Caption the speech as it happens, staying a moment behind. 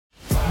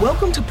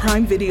Welcome to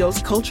Prime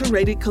Video's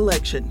Culture-Rated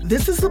Collection.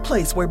 This is the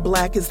place where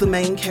Black is the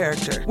main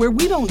character, where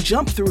we don't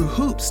jump through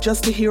hoops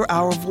just to hear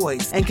our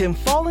voice, and can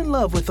fall in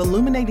love with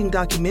illuminating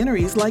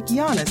documentaries like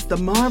Giannis, The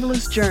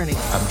Marvelous Journey.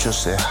 I'm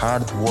just a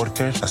hard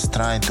worker that's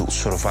trying to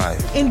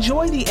survive.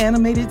 Enjoy the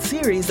animated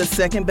series, The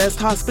Second Best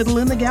Hospital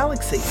in the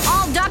Galaxy.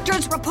 All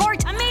doctors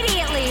report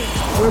immediately!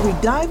 Where we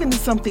dive into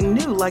something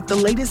new like the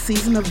latest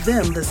season of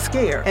Them, The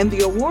Scare, and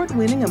the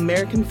award-winning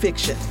American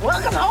Fiction.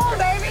 Welcome home,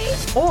 baby!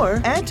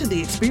 Or add to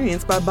the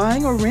experience by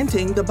buying or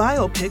renting the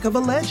biopic of a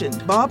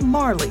legend, Bob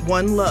Marley,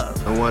 One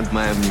Love. I want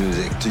my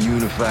music to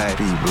unify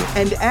people.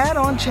 And add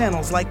on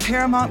channels like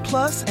Paramount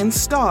Plus and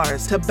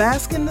Stars to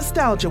bask in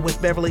nostalgia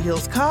with Beverly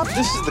Hills Cop.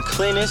 This is the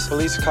cleanest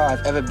police car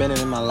I've ever been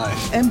in my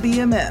life. And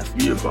BMF.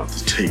 We're about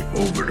to take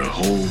over the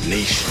whole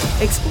nation.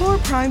 Explore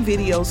Prime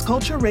Video's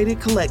Culture-Rated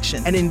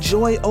Collection and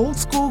enjoy old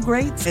school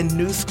greats and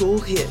new school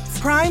hits.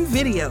 Prime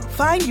Video.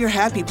 Find your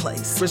happy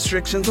place.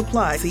 Restrictions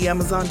apply. See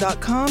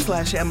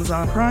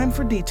Amazon.com/Amazon Prime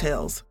for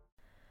details.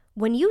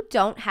 When you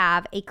don't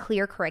have a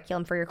clear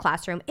curriculum for your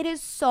classroom, it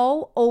is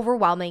so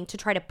overwhelming to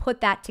try to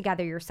put that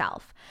together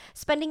yourself.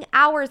 Spending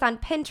hours on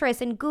Pinterest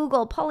and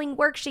Google pulling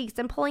worksheets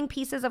and pulling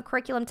pieces of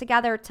curriculum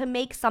together to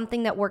make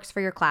something that works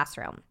for your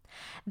classroom.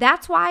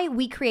 That's why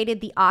we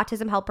created the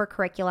Autism Helper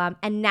curriculum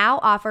and now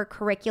offer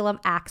Curriculum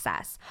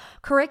Access.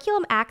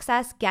 Curriculum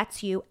Access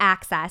gets you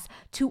access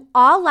to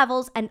all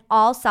levels and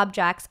all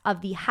subjects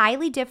of the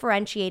highly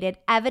differentiated,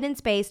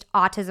 evidence-based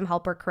Autism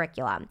Helper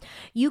curriculum.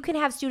 You can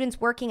have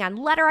students working on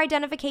letter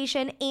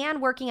identification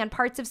and working on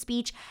parts of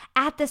speech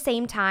at the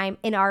same time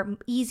in our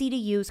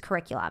easy-to-use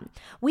curriculum.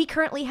 We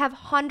currently have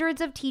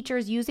hundreds of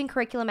teachers using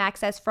Curriculum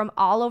Access from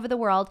all over the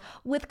world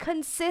with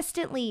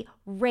consistently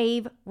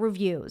rave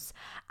reviews.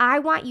 I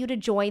want you to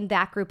join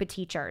that group of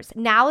teachers.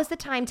 Now is the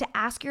time to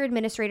ask your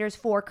administrators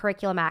for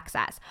Curriculum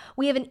Access.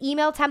 We have an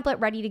email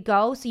template ready to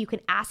go so you can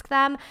ask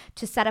them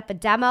to set up a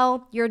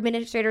demo. Your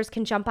administrators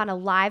can jump on a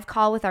live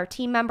call with our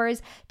team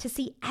members to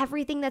see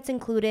everything that's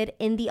included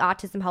in the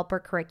Autism Helper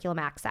Curriculum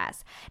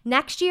Access.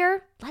 Next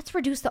year, let's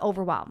reduce the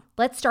overwhelm.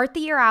 Let's start the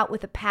year out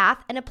with a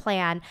path and a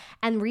plan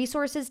and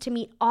resources to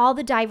meet all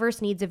the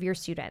diverse needs of your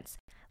students.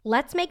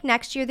 Let's make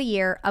next year the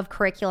year of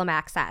Curriculum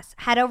Access.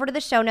 Head over to the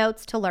show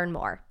notes to learn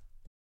more.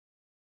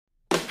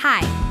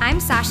 Hi,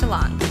 I'm Sasha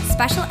Long,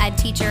 special ed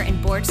teacher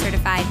and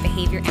board-certified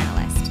behavior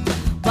analyst.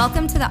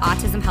 Welcome to the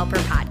Autism Helper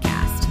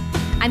podcast.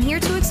 I'm here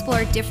to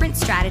explore different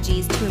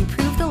strategies to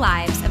improve the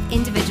lives of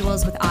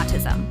individuals with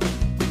autism.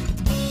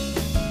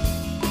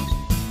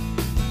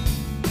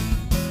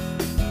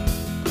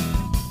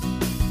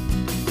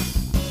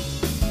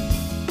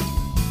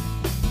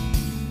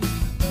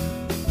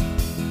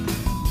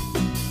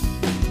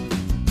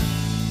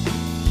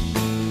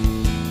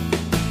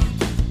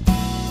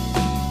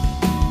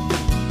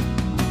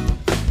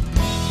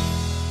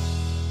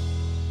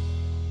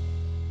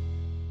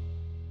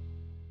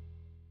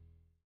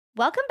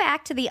 Welcome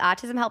back to the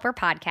Autism Helper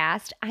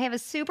podcast. I have a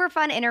super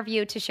fun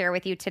interview to share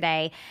with you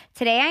today.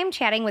 Today I'm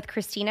chatting with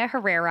Christina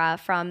Herrera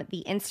from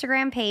the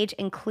Instagram page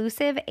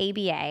Inclusive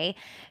ABA.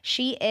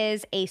 She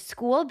is a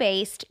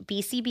school-based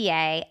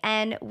BCBA,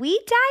 and we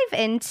dive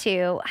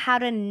into how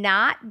to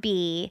not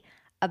be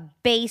a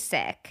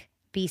basic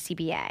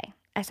BCBA.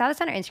 I saw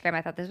this on her Instagram.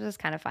 I thought this was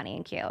kind of funny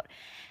and cute.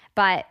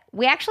 But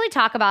we actually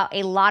talk about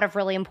a lot of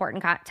really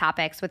important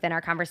topics within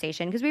our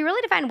conversation because we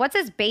really define what's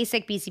this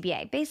basic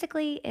BCBA.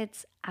 Basically,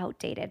 it's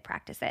outdated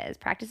practices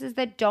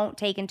that don't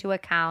take into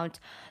account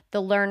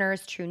the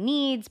learner's true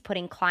needs,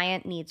 putting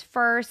client needs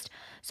first.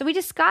 So we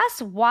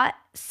discuss what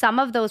some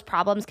of those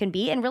problems can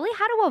be and really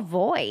how to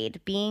avoid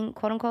being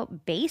quote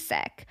unquote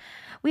basic.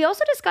 We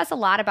also discuss a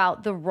lot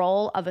about the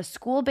role of a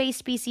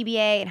school-based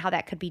BCBA and how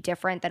that could be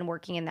different than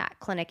working in that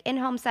clinic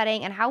in-home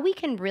setting and how we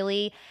can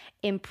really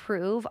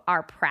improve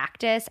our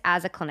practice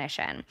as a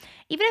clinician.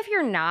 Even if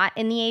you're not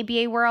in the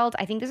ABA world,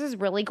 I think this is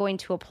really going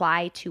to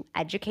apply to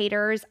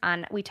educators.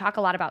 We talk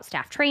a lot about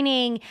staff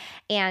training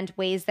and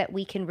ways that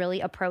we can really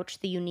approach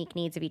the unique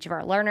needs of each of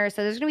our learners.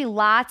 So there's going to be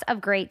lots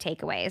of great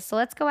takeaways. So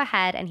let's go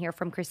ahead and hear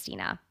from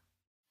Christina.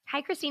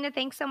 Hi, Christina.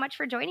 Thanks so much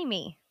for joining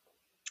me.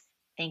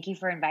 Thank you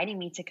for inviting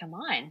me to come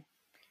on.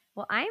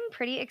 Well, I'm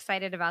pretty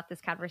excited about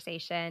this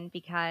conversation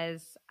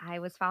because I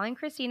was following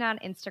Christina on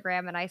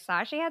Instagram and I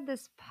saw she had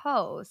this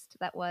post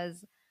that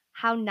was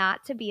how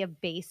not to be a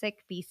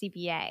basic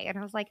BCBA. And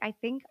I was like, I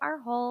think our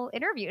whole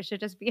interview should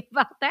just be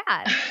about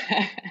that.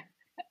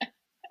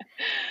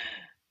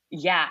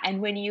 Yeah.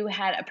 And when you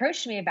had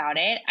approached me about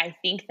it, I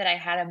think that I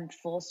had a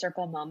full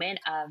circle moment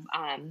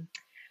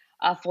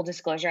of full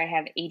disclosure. I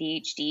have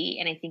ADHD,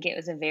 and I think it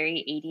was a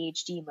very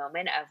ADHD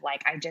moment of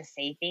like, I just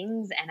say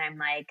things and I'm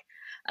like,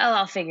 oh,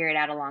 I'll figure it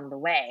out along the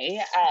way.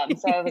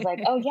 So I was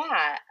like, oh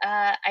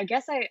yeah, I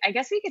guess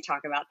we could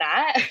talk about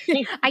that.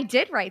 I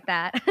did write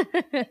that.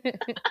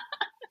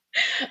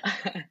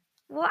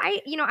 Well,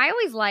 I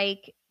always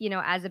like,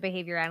 as a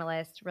behavior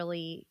analyst,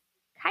 really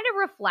kind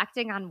of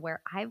reflecting on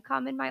where I've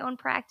come in my own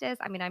practice.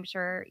 I mean, I'm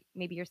sure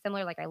maybe you're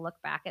similar. Like I look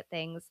back at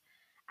things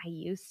I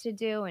used to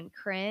do and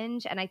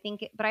cringe. And I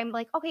think, but I'm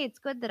like, okay, it's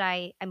good that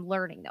I'm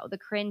learning though. The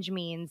cringe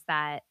means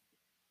that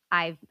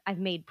I've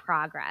made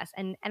progress.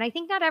 And I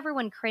think not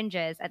everyone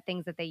cringes at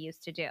things that they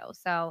used to do.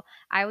 So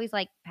I always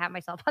like pat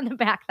myself on the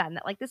back then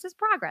that like, this is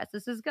progress.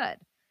 This is good.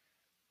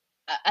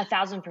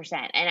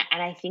 1,000%. And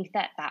I think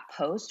that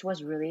post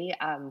was really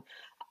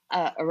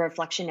a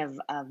reflection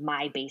of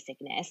my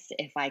basicness.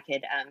 If I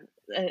could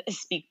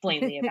speak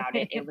plainly about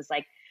it, it was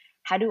like,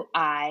 how do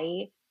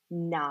I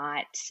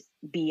not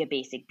be a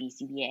basic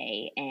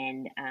BCBA,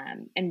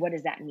 and what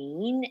does that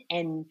mean?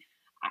 And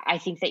I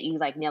think that you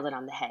like nailed it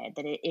on the head,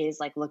 that it is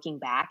like looking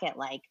back at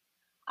like,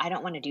 I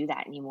don't want to do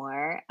that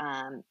anymore.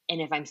 And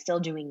if I'm still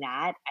doing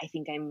that, I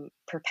think I'm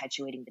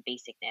perpetuating the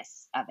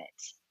basicness of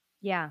it.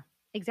 Yeah,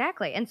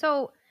 exactly. And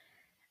so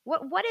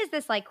what is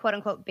this like quote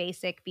unquote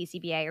basic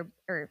BCBA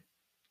or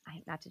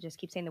not to just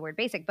keep saying the word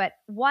basic, but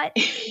what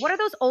are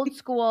those old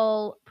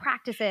school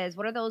practices?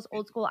 What are those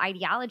old school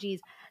ideologies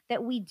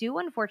that we do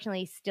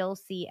unfortunately still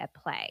see at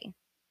play?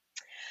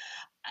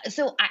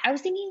 So I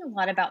was thinking a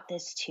lot about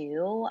this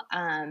too.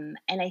 And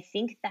I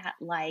think that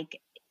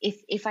like,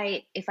 if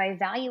I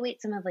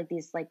evaluate some of like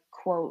these like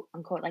quote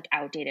unquote like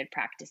outdated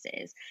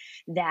practices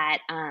that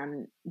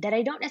that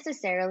I don't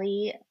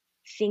necessarily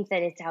think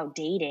that it's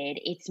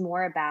outdated. It's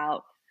more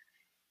about,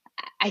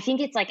 I think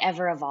it's like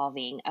ever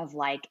evolving of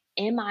like,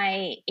 am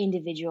I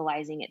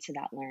individualizing it to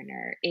that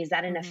learner? Is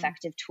that an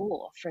effective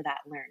tool for that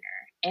learner?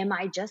 Am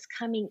I just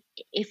coming,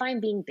 if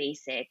I'm being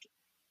basic,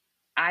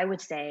 I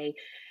would say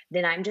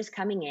then I'm just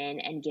coming in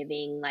and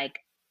giving like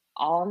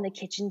all in the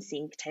kitchen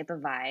sink type of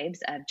vibes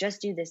of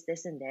just do this,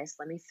 this, and this.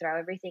 Let me throw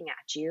everything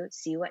at you,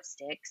 see what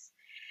sticks,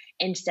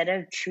 instead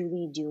of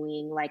truly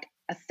doing like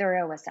a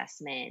thorough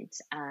assessment,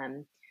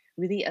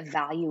 really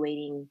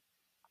evaluating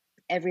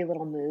every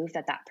little move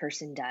that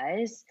person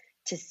does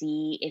to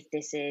see if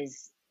this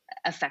is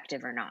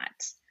effective or not.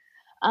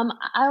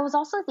 I was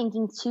also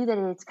thinking too that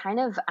it's kind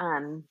of,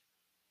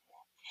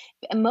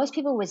 most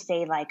people would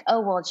say like,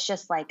 oh, well, it's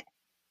just like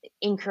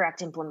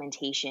incorrect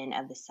implementation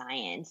of the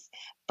science.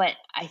 But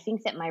I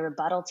think that my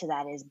rebuttal to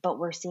that is, but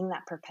we're seeing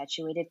that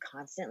perpetuated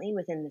constantly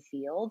within the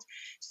field.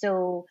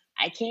 So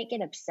I can't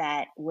get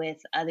upset with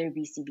other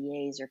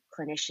BCBAs or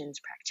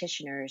clinicians,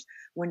 practitioners,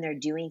 when they're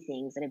doing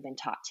things that have been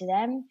taught to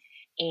them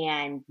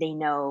and they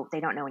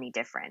don't know any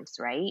difference,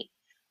 right?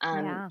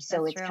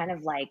 So it's true. Kind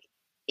of like,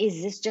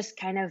 is this just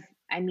kind of,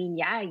 I mean,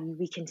 yeah,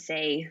 we can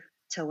say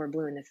till we're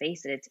blue in the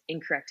face that it's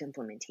incorrect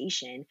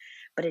implementation,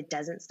 but it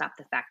doesn't stop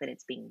the fact that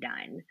it's being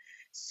done.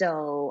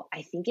 So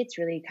I think it's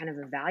really kind of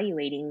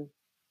evaluating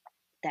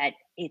that.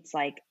 It's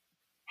like,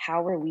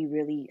 how are we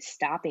really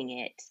stopping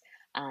it,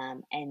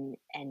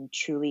 and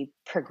truly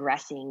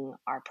progressing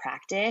our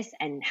practice,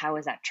 and how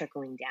is that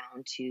trickling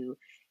down to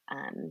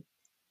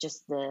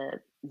just the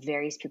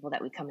various people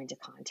that we come into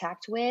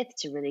contact with,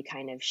 to really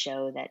kind of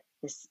show that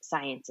this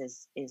science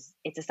is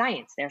it's a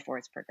science, therefore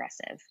it's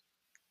progressive.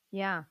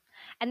 Yeah.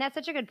 And that's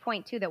such a good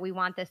point too, that we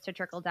want this to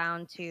trickle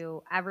down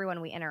to everyone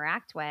we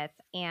interact with.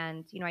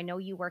 And, you know, I know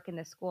you work in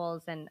the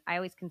schools, and I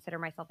always consider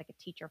myself like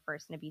a teacher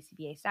first and a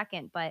BCBA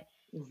second, but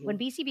when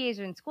BCBAs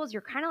are in schools,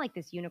 you're kind of like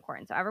this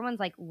unicorn. So everyone's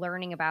like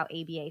learning about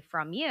ABA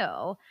from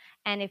you.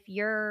 And if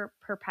you're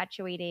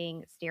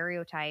perpetuating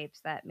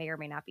stereotypes that may or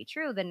may not be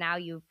true, then now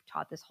you've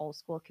taught this whole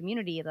school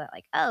community that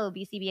like, oh,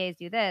 BCBAs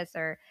do this,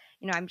 or,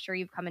 you know, I'm sure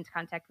you've come into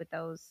contact with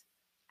those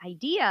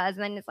ideas,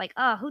 and then it's like,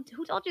 oh, who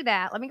told you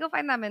that? Let me go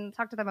find them and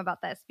talk to them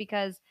about this,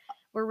 because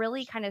we're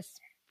really kind of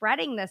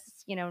spreading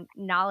this, you know,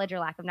 knowledge or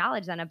lack of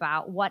knowledge then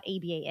about what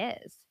ABA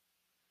is.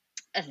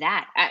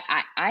 That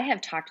I have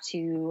talked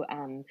to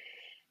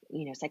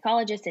you know,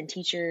 psychologists and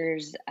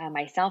teachers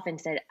myself, and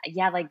said,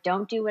 yeah, like,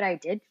 don't do what I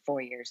did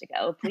 4 years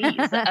ago, please.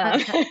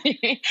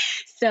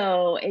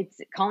 So it's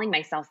calling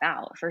myself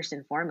out first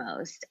and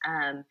foremost,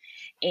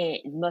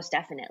 most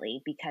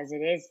definitely, because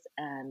it is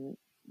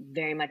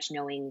very much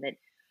knowing that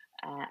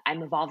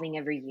I'm evolving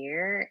every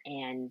year,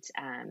 and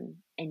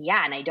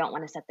yeah, and I don't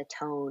want to set the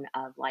tone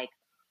of like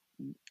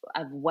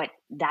of what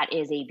that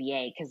is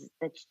ABA, because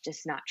that's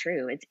just not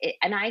true.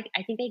 And I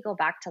think they go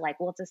back to like,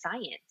 well, it's a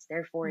science,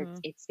 therefore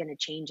it's going to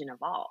change and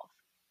evolve.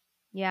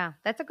 Yeah,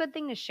 that's a good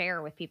thing to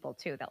share with people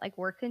too, that like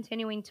we're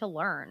continuing to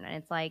learn, and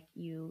it's like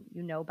you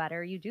know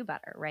better, you do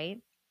better,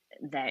 right?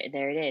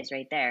 There it is,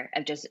 right there,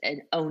 of just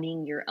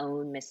owning your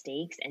own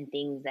mistakes and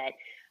things that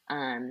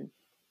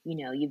you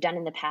know, you've done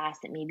in the past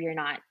that maybe you're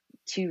not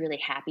too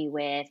really happy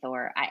with.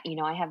 Or I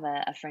have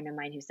a friend of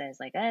mine who says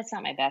like, it's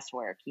not my best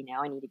work, you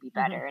know, I need to be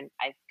better. And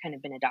I've kind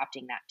of been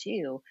adopting that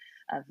too,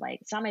 of like,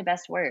 it's not my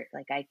best work,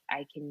 like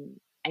I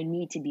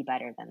need to be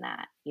better than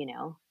that, you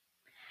know.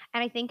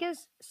 And I think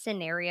as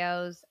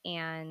scenarios,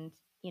 and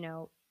you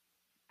know,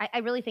 I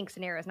really think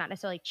scenarios, not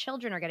necessarily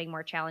children, are getting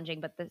more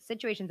challenging, but the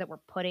situations that we're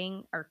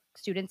putting our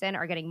students in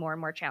are getting more and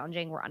more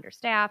challenging. We're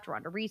understaffed, we're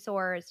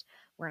under-resourced,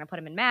 we're going to put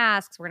them in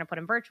masks, we're going to put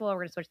them virtual, we're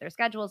going to switch their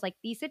schedules. Like,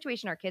 these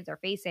situations our kids are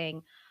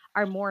facing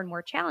are more and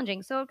more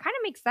challenging. So it kind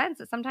of makes sense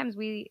that sometimes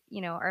we,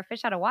 you know, are a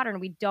fish out of water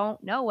and we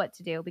don't know what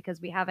to do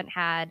because we haven't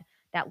had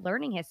that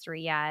learning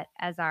history yet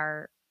as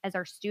our as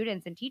our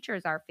students and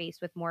teachers are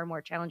faced with more and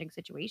more challenging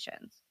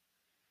situations.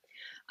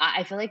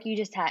 I feel like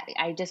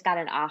I just got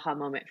an aha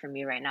moment from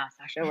you right now,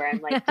 Sasha, where I'm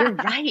like, you're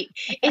right.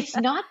 It's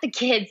not the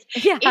kids.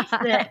 Yeah.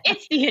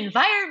 It's the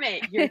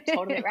environment. You're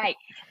totally right.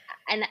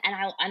 And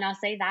I'll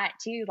say that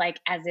too, like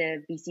as a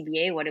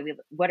BCBA, what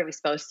are we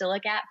supposed to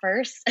look at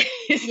first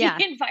is the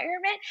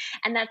environment.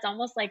 And that's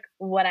almost like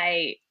what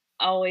I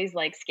always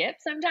like skip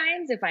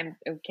sometimes if I'm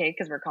okay,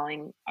 because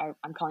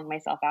I'm calling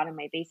myself out in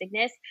my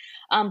basicness.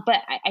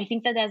 But I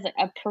think that's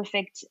a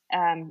perfect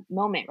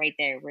moment right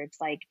there where it's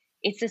like,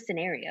 it's the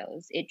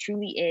scenarios. It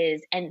truly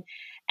is. And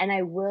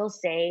I will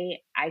say,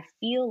 I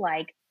feel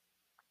like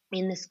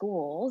in the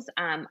schools,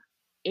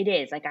 it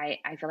is like,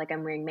 I feel like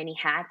I'm wearing many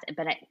hats,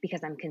 but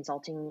because I'm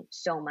consulting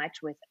so much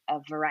with a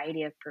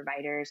variety of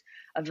providers,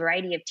 a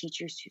variety of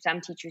teachers,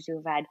 some teachers who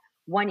have had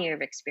 1 year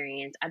of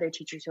experience, other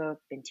teachers who have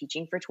been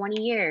teaching for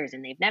 20 years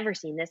and they've never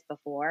seen this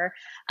before,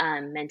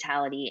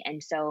 mentality.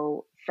 And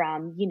so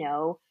from,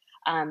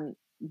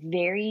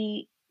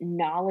 very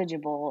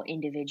knowledgeable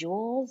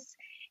individuals,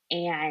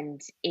 and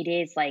it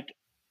is like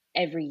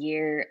every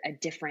year a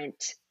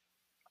different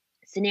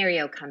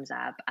scenario comes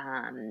up,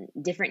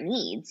 different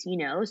needs,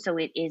 so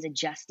it is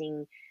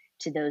adjusting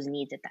to those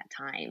needs at that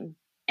time.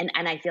 And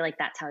I feel like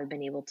that's how I've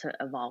been able to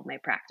evolve my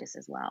practice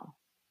as well.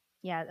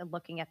 Yeah,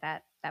 looking at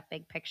that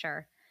big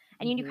picture.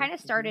 And you kind of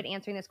started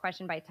answering this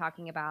question by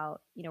talking about,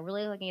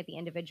 really looking at the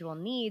individual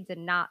needs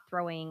and not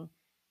throwing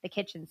the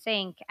kitchen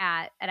sink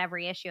at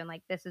every issue and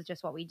like, this is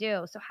just what we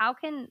do. So how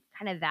can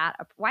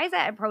why is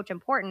that approach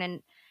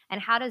important?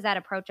 And how does that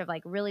approach of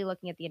like really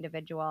looking at the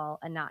individual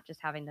and not just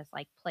having this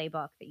like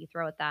playbook that you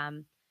throw at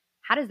them,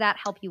 how does that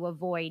help you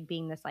avoid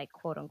being this like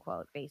quote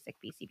unquote basic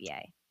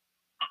BCBA?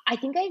 I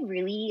think I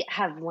really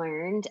have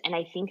learned, and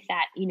I think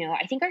that,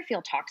 I think our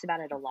field talks about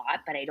it a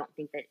lot, but I don't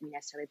think that we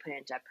necessarily put it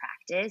into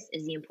practice,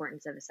 is the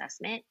importance of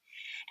assessment.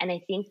 And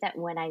I think that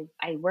when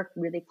I work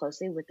really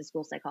closely with the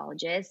school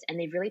psychologists, and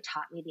they've really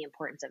taught me the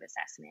importance of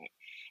assessment.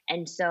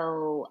 And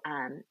so,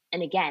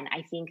 and again,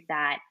 I think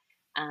that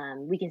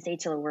we can say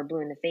till we're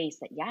blue in the face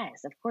that,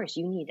 yes, of course,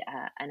 you need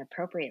an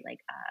appropriate,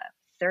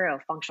 thorough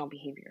functional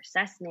behavior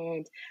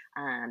assessment,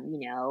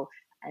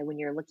 when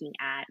you're looking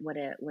at what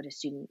a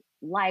student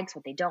likes,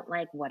 what they don't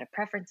like, what a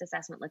preference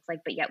assessment looks like,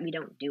 but yet we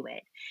don't do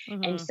it.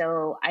 Mm-hmm. And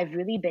so I've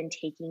really been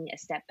taking a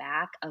step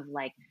back of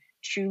like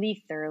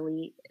truly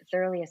thoroughly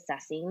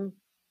assessing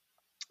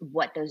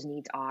what those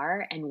needs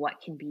are and what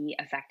can be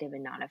effective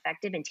and not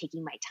effective, and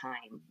taking my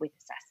time with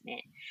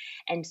assessment.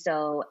 And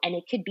so, and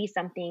it could be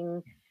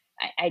something,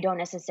 I don't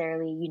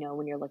necessarily,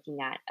 when you're looking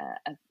at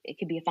it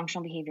could be a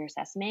functional behavior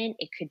assessment.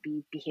 It could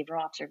be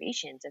behavioral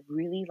observations of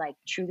really like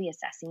truly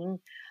assessing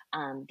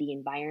the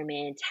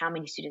environment, how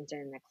many students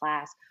are in the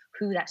class,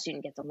 who that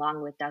student gets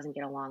along with, doesn't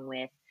get along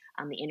with,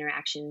 the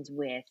interactions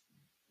with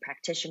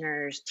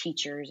practitioners,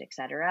 teachers,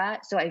 etc.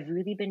 So I've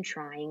really been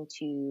trying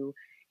to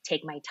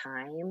take my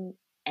time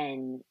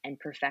and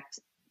perfect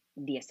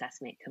the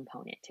assessment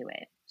component to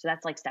it. So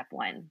that's like step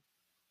one.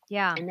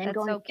 Yeah, and then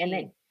that's so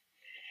key.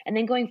 And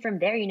then going from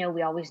there,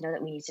 we always know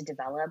that we need to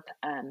develop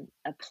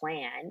a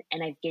plan.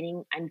 And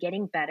I'm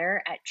getting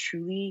better at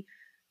truly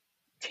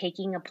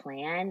taking a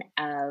plan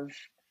of,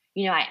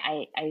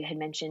 I had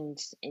mentioned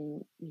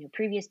in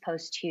previous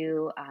posts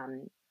too,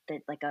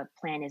 that like a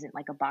plan isn't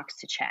like a box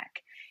to check.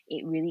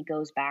 It really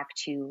goes back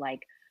to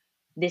like,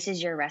 this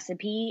is your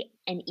recipe.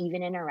 And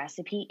even in a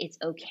recipe, it's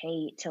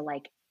okay to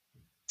like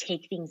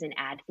take things and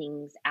add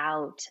things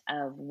out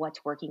of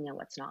what's working and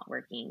what's not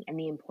working, and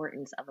the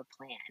importance of a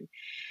plan.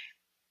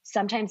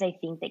 Sometimes I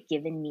think that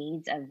given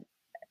needs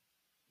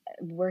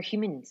we're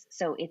humans.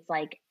 So it's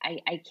like, I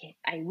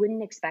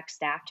wouldn't expect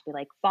staff to be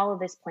like, follow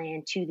this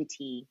plan to the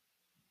T,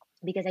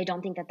 because I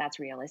don't think that that's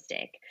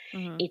realistic.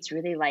 Mm-hmm. It's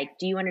really like,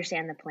 do you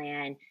understand the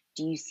plan?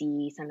 Do you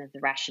see some of the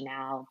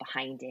rationale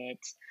behind it?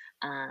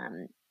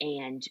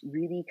 And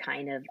really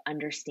kind of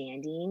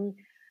understanding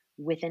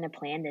within a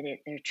plan that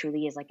there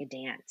truly is like a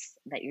dance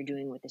that you're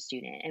doing with the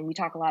student. And we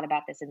talk a lot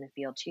about this in the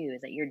field too,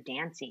 is that you're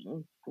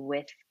dancing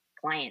with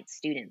clients,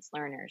 students,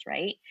 learners,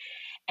 right?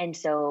 And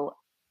so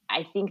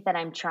I think that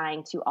I'm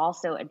trying to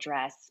also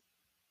address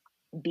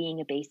being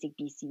a basic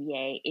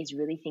BCBA is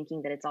really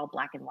thinking that it's all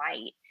black and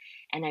white.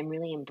 And I'm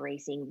really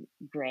embracing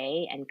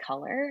gray and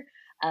color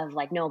of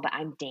like, no, but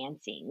I'm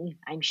dancing.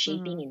 I'm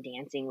shaping and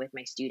dancing with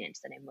my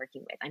students that I'm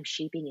working with. I'm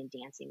shaping and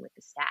dancing with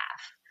the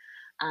staff.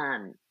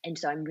 And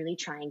so I'm really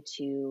trying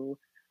to,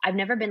 I've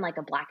never been like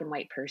a black and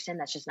white person.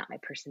 That's just not my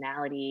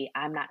personality.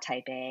 I'm not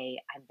type A.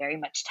 I'm very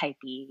much type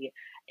E.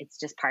 It's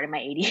just part of my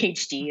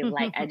ADHD of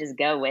like, I just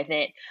go with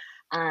it.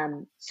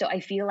 So I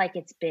feel like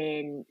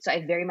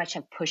I very much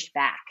have pushed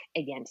back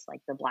against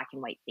like the black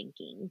and white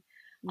thinking.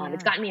 Yeah.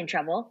 It's gotten me in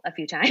trouble a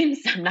few times.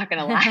 I'm not going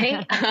to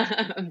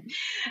lie.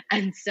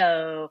 And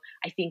so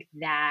I think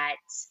that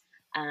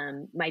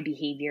my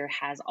behavior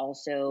has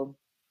also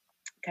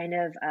kind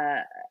of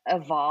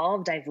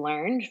evolved. I've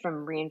learned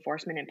from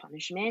reinforcement and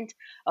punishment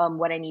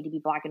what I need to be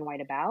black and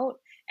white about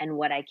and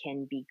what I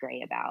can be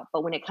gray about.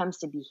 But when it comes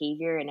to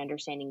behavior and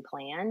understanding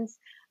plans,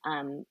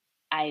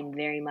 I'm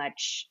very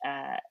much,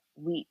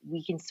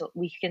 we can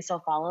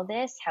still follow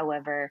this.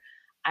 However,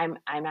 I'm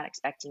not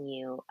expecting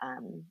you,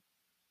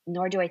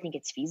 nor do I think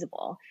it's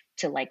feasible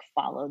to like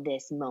follow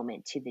this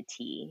moment to the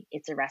T.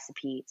 It's a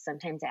recipe.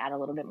 Sometimes I add a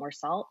little bit more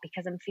salt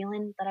because I'm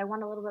feeling that I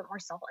want a little bit more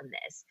salt in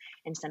this.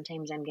 And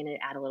sometimes I'm going to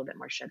add a little bit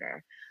more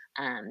sugar.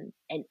 And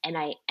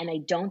I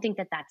don't think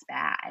that that's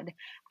bad.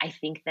 I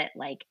think that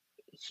like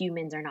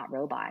humans are not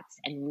robots,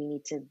 and we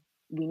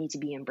need to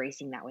be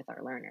embracing that with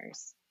our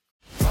learners.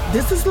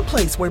 This is the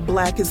place where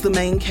Black is the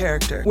main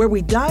character, where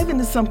we dive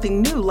into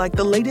something new like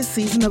the latest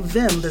season of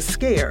Them, The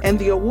Scare, and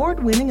the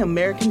award-winning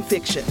American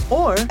fiction.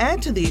 Or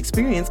add to the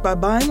experience by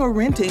buying or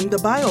renting the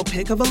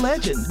biopic of a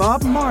legend,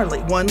 Bob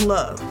Marley, One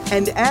Love.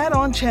 And add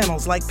on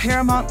channels like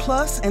Paramount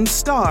Plus and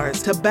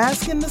Stars to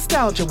bask in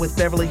nostalgia with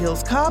Beverly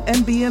Hills Cop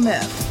and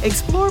BMF.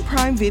 Explore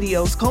Prime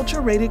Video's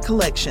culture-rated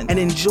collection and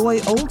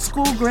enjoy old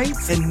school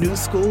greats and new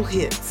school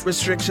hits.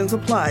 Restrictions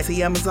apply.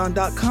 See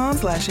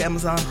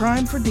Amazon.com/Amazon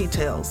Prime for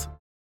details.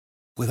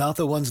 Without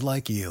the ones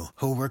like you,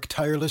 who work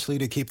tirelessly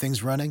to keep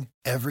things running,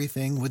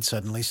 everything would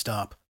suddenly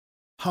stop.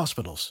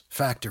 Hospitals,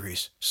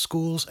 factories,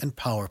 schools, and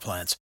power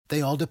plants, they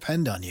all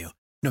depend on you.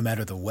 No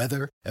matter the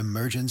weather,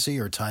 emergency,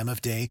 or time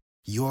of day,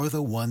 you're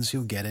the ones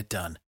who get it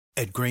done.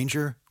 At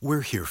Grainger,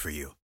 we're here for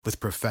you with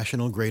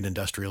professional-grade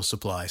industrial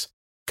supplies.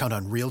 Count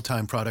on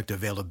real-time product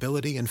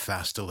availability and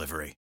fast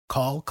delivery.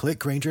 Call, click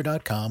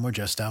Grainger.com, or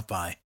just stop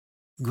by.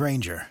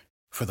 Grainger,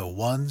 for the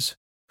ones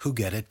who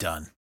get it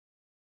done.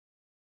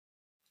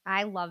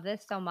 I love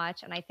this so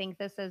much. And I think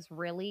this is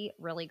really,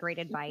 really great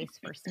advice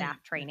for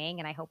staff training.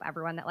 And I hope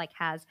everyone that like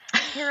has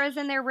Herreras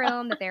in their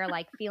room that they're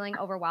like feeling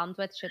overwhelmed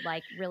with should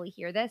like really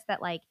hear this, that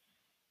like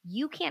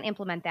you can't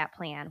implement that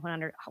plan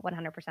 100%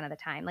 of the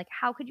time. Like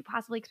how could you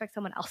possibly expect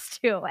someone else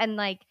to? And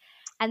like,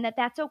 and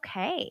that's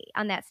okay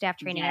on that staff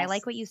training. Yes. I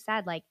like what you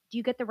said. Like, do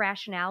you get the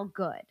rationale?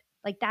 Good.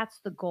 Like that's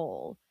the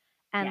goal.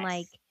 And yes.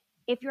 Like,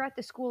 if you're at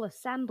the school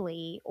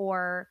assembly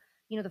or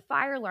the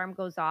fire alarm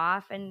goes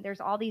off and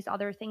there's all these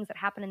other things that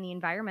happen in the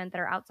environment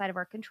that are outside of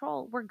our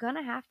control, we're going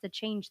to have to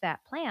change that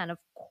plan, of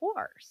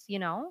course,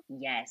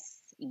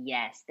 Yes,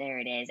 there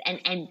it is. And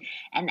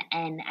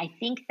I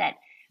think that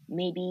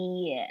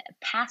maybe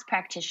past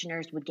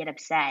practitioners would get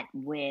upset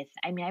with,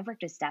 I've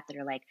worked with staff that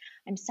are like,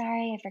 I'm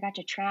sorry, I forgot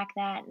to track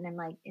that. And I'm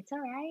like, it's all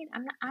right.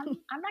 I'm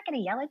not going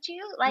to yell at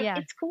you. Like, yeah.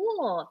 It's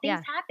cool.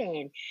 Things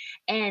happen.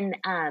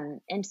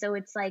 And so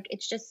it's like,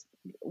 it's just,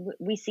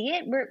 we see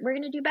it, we're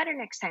going to do better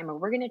next time, or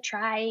we're going to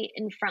try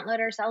and front load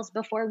ourselves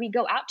before we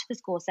go out to the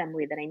school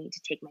assembly that I need to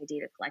take my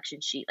data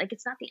collection sheet. Like,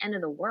 it's not the end of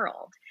the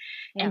world.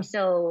 Yeah. And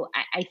so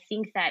I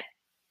think that,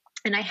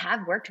 and I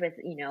have worked with,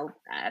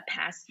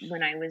 past,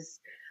 when I was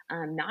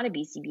not a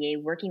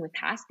BCBA, working with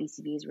past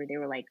BCBAs where they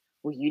were like,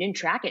 well, you didn't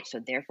track it,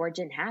 so therefore it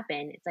didn't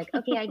happen. It's like,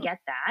 okay, I get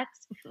that.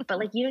 But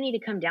like, you don't need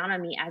to come down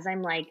on me as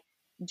I'm like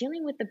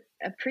dealing with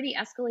a pretty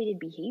escalated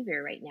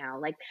behavior right now.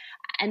 Like,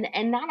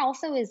 and that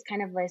also is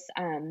kind of this,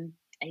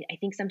 I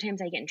think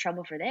sometimes I get in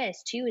trouble for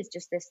this too, is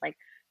just this like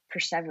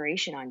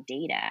perseveration on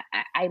data.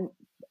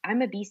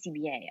 I'm a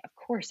BCBA. Of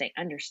course I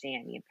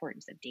understand the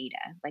importance of data.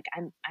 Like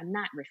I'm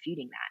not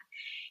refuting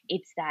that.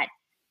 It's that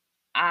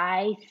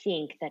I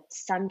think that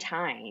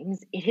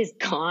sometimes it has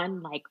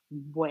gone like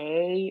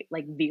way,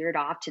 like veered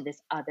off to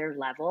this other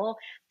level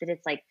that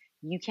it's like,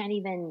 you can't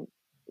even,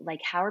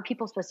 like, how are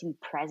people supposed to be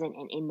present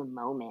and in the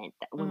moment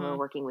that when we're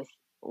working with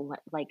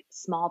like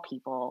small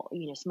people,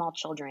 small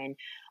children,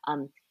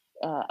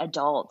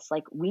 adults,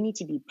 like we need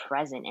to be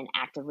present and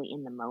actively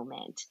in the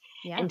moment.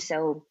 Yeah. And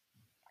so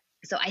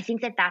I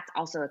think that that's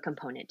also a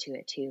component to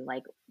it too.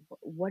 Like,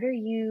 what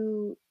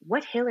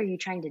hill are you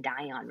trying to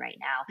die on right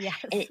now?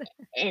 Yes.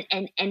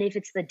 And if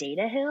it's the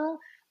data hill,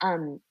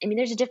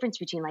 there's a difference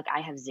between like,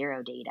 I have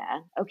zero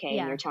data. Okay.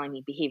 Yeah. And you're telling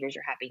me behaviors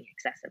are happening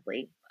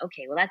excessively.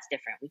 Okay. Well, that's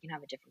different. We can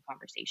have a different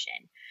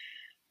conversation,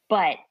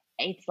 but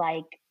it's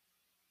like,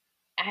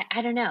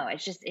 I don't know.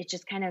 It's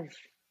just kind of,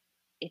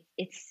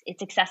 it's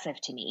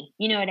excessive to me.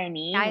 You know what I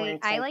mean?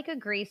 I like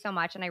agree so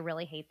much. And I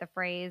really hate the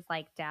phrase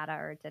like data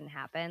or it didn't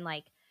happen.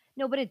 Like,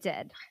 no, but it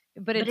did.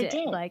 But it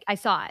did. Like I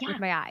saw it with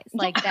my eyes.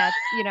 Like that's,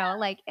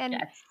 like, and,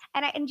 yes.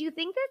 and do you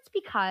think that's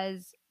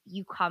because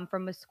you come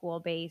from a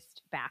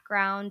school-based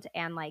background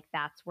and like,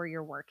 that's where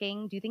you're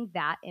working? Do you think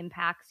that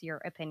impacts your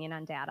opinion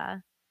on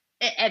data?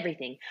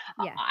 Everything.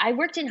 Yeah. I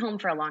worked in home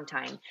for a long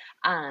time.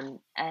 And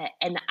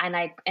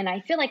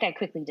I feel like I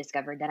quickly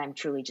discovered that I'm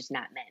truly just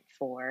not meant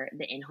for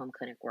the in-home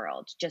clinic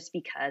world, just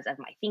because of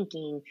my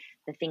thinking,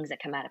 the things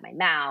that come out of my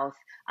mouth,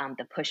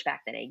 the pushback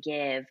that I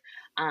give.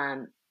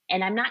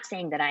 And I'm not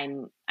saying that I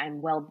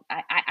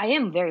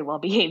am very well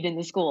behaved in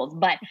the schools,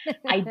 but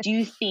I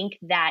do think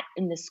that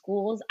in the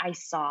schools I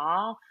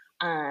saw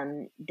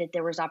that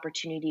there was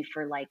opportunity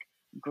for like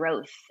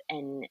growth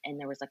and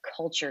there was a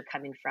culture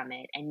coming from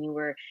it. And you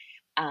were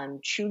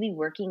truly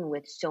working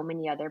with so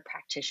many other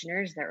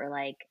practitioners that were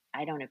like,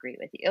 I don't agree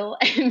with you.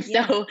 And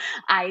so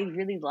I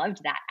really loved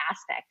that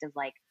aspect of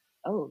like,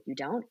 oh, you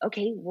don't?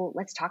 Okay, well,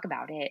 let's talk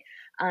about it.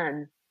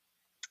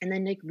 And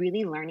then like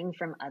really learning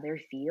from other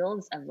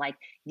fields of like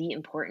the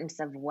importance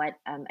of what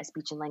a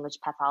speech and language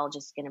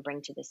pathologist is going to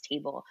bring to this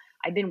table.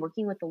 I've been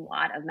working with a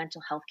lot of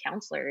mental health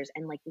counselors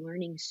and like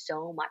learning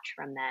so much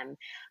from them,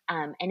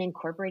 and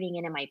incorporating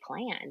it in my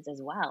plans as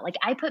well. Like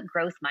I put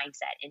growth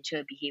mindset into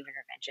a behavior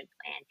intervention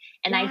plan.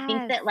 And I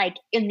think Yes. that like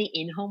in the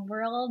in-home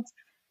world,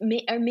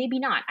 or maybe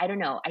not, I don't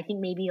know. I think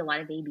maybe a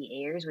lot of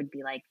ABAers would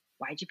be like,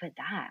 why'd you put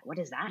that? What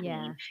does that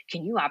Yeah. mean?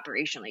 Can you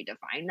operationally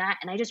define that?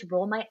 And I just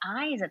roll my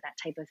eyes at that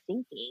type of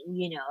thinking,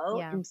 you know?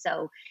 Yeah. And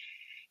so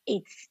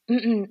it's,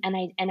 and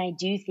I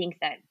do think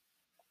that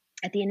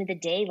at the end of the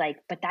day, like,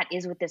 but that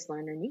is what this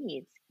learner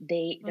needs.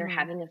 They're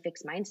having a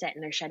fixed mindset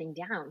and they're shutting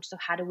down. So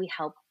how do we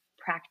help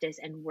practice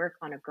and work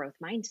on a growth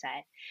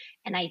mindset?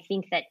 And I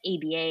think that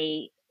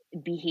ABA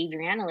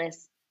behavior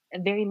analysts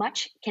very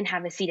much can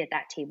have a seat at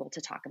that table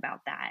to talk about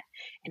that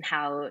and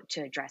how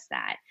to address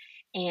that.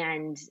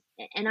 And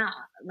I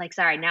like,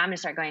 sorry, now I'm gonna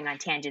start going on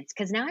tangents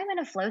because now I'm in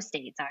a flow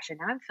state, Sasha.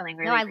 Now I'm feeling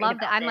really No, I great love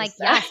that. about I'm like, this.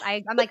 yes,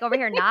 I'm like over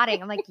here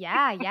nodding. I'm like,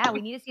 yeah, we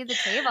need to see the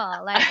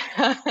table. Like,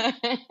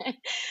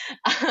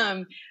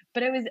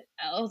 but I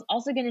was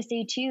also going to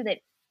say too that,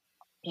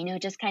 you know,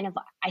 just kind of,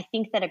 I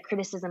think that a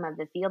criticism of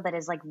the field that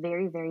is like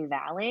very, very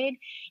valid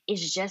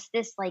is just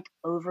this like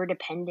over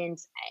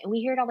dependence. We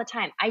hear it all the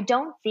time. I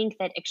don't think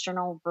that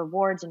external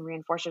rewards and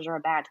reinforcers are a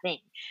bad thing,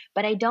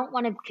 but I don't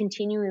want to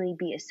continually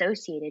be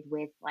associated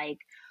with like,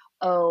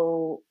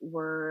 oh,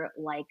 we're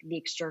like the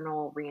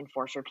external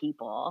reinforcer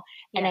people.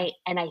 Yeah.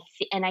 And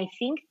I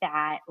think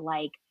that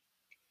like,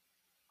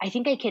 I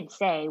think I could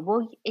say,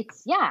 well,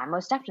 it's, yeah,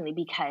 most definitely,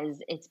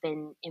 because it's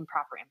been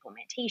improper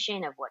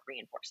implementation of what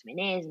reinforcement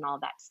is and all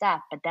that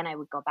stuff. But then I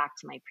would go back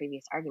to my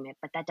previous argument,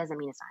 but that doesn't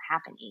mean it's not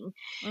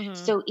happening.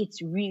 So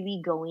it's really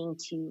going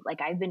to,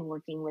 like, I've been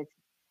working with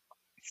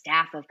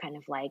staff of kind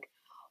of like,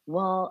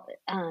 well,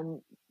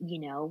 you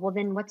know, well,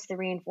 then what's the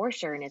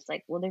reinforcer? And it's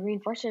like, well, the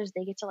reinforcers,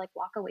 they get to like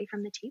walk away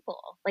from the table.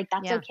 Like,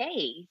 that's Yeah.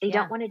 okay. They Yeah.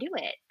 don't want to do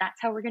it. That's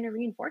how we're going to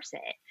reinforce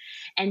it.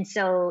 And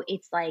so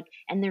it's like,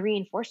 and the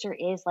reinforcer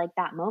is like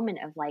that moment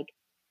of like,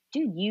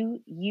 dude,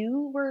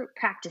 you were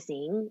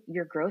practicing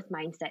your growth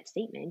mindset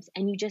statements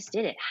and you just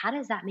did it. How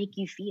does that make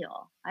you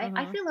feel?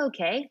 I feel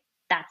okay.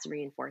 That's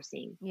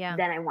reinforcing. Yeah.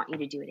 Then I want you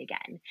to do it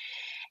again.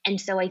 And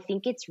so I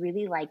think it's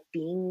really like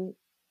being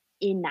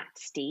in that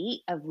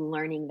state of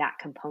learning that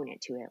component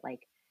to it.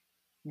 Like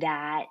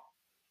that,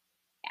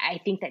 I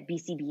think that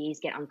BCBAs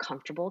get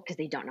uncomfortable because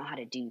they don't know how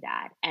to do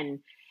that. And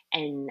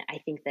I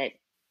think that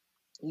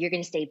you're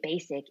going to stay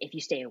basic if you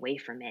stay away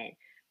from it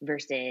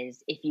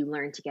versus if you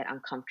learn to get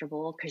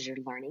uncomfortable because you're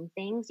learning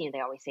things. You know,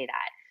 they always say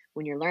that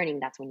when you're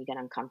learning, that's when you get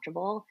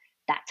uncomfortable.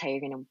 That's how you're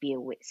going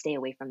to stay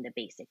away from the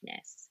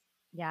basicness.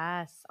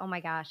 Yes. Oh my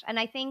gosh. And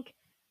I think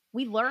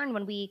we learn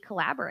when we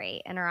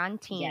collaborate and are on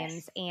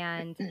teams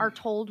and are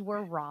told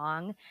we're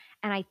wrong.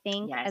 And I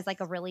think as like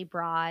a really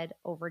broad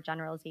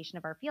overgeneralization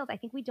of our field, I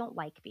think we don't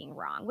like being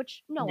wrong,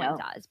 which no one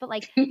does. But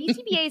like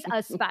BCBAs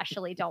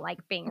especially don't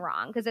like being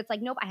wrong because it's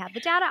like, nope, I have the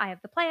data, I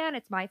have the plan,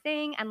 it's my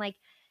thing. And like,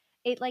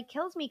 it like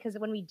kills me because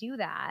when we do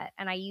that,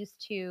 and I used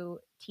to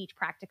teach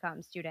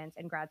practicum students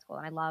in grad school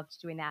and I loved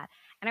doing that.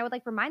 And I would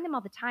like remind them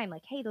all the time,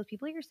 like, hey, those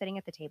people you're sitting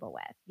at the table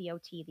with, the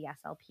OT, the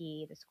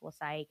SLP, the school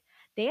psych,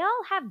 they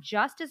all have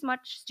just as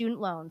much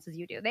student loans as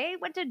you do. They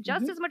went to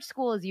just as much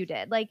school as you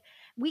did. Like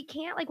we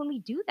can't, like when we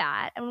do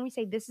that and when we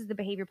say this is the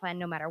behavior plan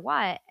no matter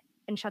what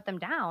and shut them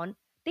down,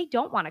 they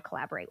don't want to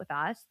collaborate with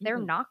us. They're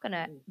not going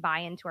to buy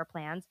into our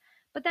plans.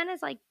 But then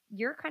as like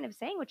you're kind of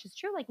saying, which is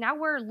true, like now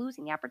we're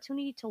losing the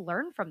opportunity to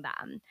learn from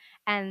them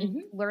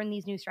and learn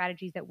these new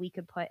strategies that we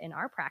could put in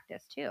our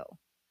practice too.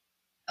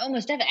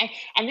 Almost definitely.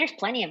 And there's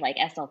plenty of like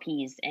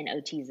SLPs and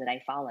OTs that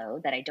I follow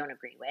that I don't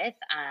agree with,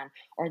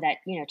 or that,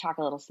 you know, talk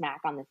a little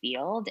smack on the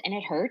field, and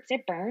it hurts,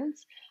 it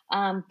burns.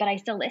 But I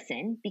still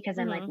listen because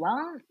I'm like,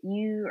 well,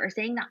 you are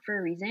saying that for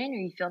a reason, or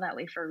you feel that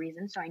way for a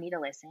reason. So I need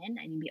to listen.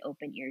 I need to be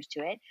open ears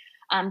to it.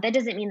 That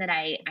doesn't mean that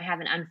I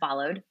haven't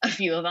unfollowed a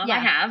few of them. I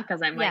have,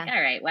 because I'm like,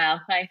 all right,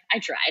 well, I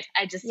tried.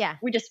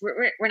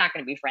 We're not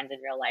going to be friends in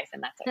real life,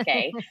 and that's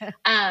okay.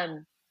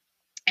 And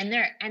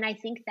I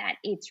think that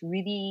it's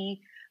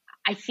really,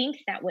 I think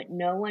that what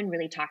no one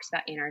really talks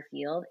about in our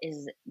field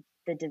is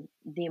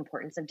the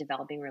importance of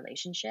developing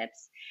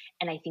relationships.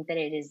 And I think that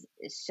it is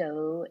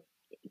so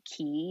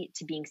key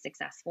to being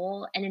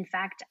successful. And in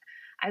fact,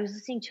 I was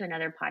listening to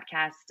another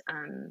podcast.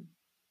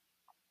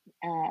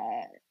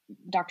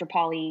 Dr.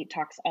 Pauly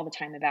talks all the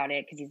time about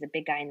it because he's a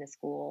big guy in the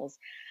schools.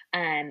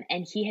 And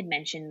he had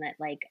mentioned that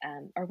like,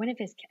 or one of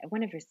his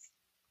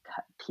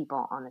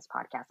people on this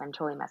podcast, I'm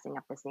totally messing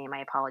up this name,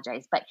 I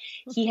apologize, but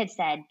he had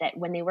said that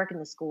when they work in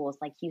the schools,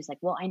 like he was like,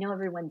 well, I know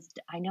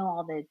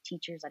all the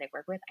teachers that I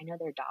work with, I know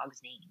their dogs'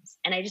 names.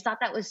 And I just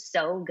thought that was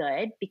so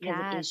good because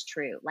it is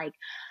true. Like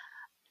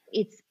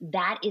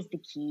that is the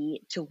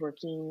key to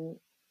working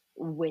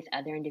with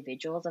other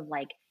individuals, of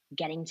like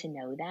getting to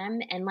know them.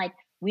 And like,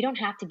 we don't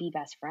have to be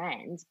best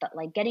friends, but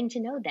like getting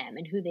to know them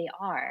and who they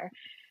are.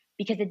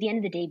 Because at the end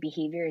of the day,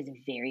 behavior is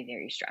very,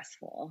 very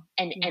stressful.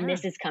 And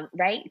this is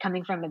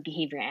coming from a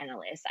behavior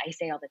analyst. I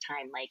say all the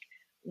time, like,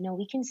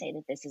 we can say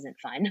that this isn't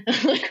fun.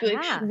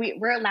 Yeah.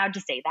 We're allowed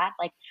to say that,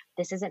 like,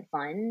 this isn't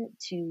fun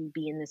to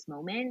be in this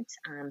moment,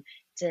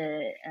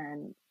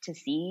 to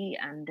see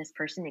this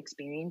person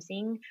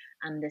experiencing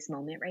this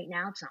moment right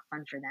now. It's not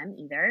fun for them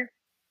either.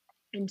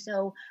 And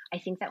so I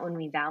think that when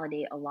we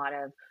validate a lot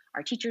of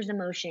our teachers'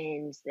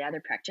 emotions, the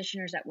other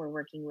practitioners that we're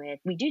working with,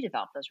 we do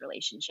develop those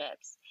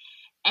relationships.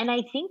 And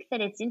I think that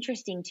it's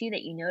interesting too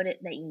that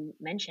you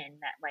mentioned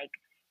that, like,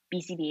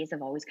 BCBAs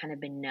have always kind of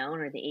been known,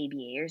 or the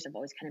ABAers have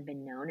always kind of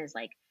been known as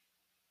like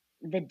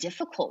the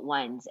difficult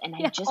ones. And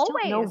I just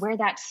don't know always. where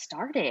that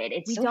started.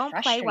 It's We so don't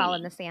play well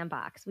in frustrating. the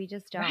sandbox. We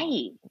just don't.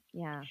 Right.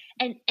 Yeah.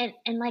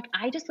 And like,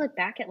 I just look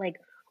back at, like,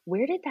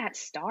 where did that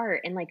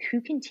start, and like,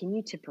 who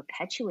continued to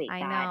perpetuate I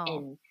that? know.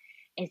 And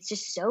it's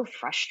just so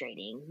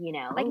frustrating,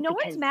 Like, no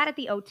one's because mad at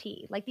the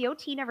OT. Like, the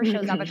OT never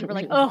shows up and people are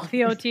like, oh,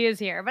 the OT is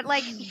here. But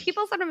like,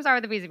 people sometimes are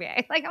with the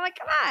BCBA. Like, I'm like,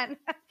 come on.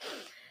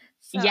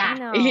 So I yeah,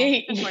 know.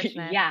 It's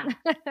unfortunate. yeah,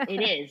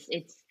 it is.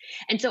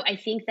 And so I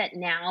think that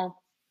now,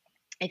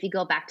 if you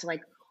go back to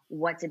like,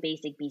 what's a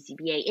basic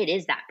BCBA, it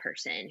is that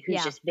person who's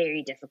Yeah. just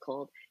very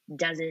difficult,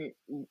 doesn't,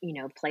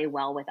 play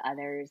well with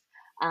others,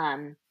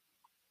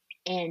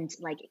 and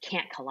like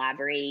can't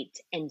collaborate.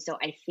 And so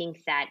I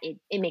think that it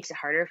makes it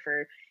harder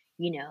for,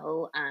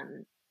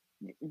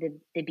 the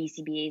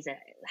BCBAs that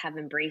have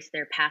embraced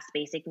their past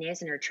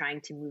basicness and are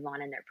trying to move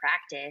on in their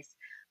practice,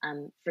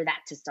 for that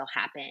to still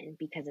happen,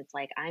 because it's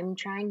like, I'm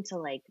trying to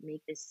like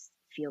make this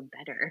feel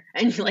better,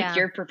 and like, Yeah.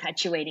 you're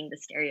perpetuating the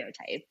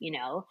stereotype,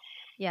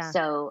 Yeah.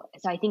 So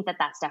I think that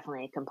that's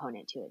definitely a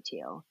component to it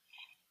too.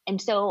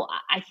 And so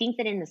I think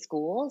that in the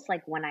schools,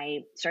 like when I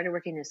started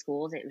working in the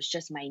schools, it was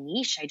just my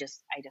niche. I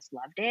just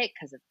loved it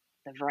because of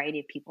the variety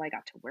of people I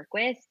got to work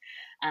with.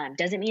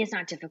 Doesn't mean it's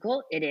not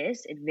difficult. It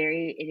is. It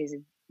is a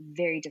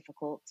very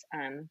difficult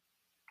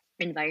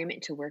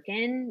environment to work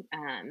in.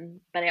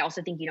 But I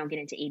also think you don't get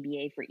into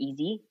ABA for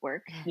easy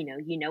work.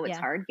 It's Yeah.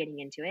 hard getting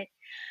into it.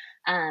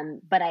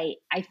 But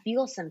I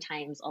feel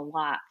sometimes a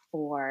lot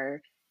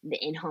for the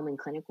in-home and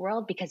clinic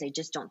world, because I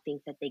just don't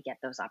think that they get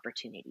those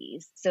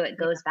opportunities. So it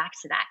goes back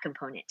to that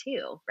component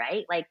too,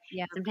 right? Like,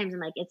 Yeah. sometimes I'm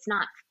like, it's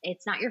not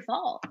your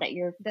fault that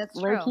you're That's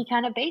low-key true.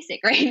 kind of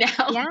basic right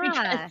now.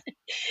 Yeah.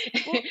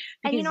 Because,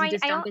 And because you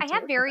just don't I get to have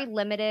work with very them.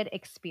 limited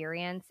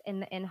experience in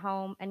the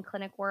in-home and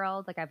clinic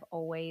world. Like, I've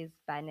always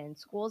been in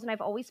schools, and I've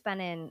always been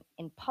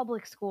in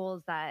public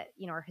schools that,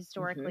 are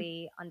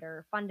historically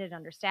underfunded,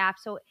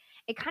 understaffed. So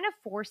it kind of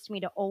forced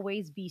me to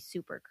always be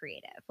super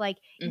creative. Like,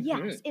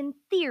 yes, in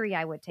theory,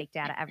 I would take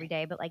data every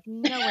day, but like,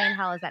 no way in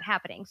hell is that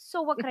happening.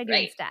 So what could I do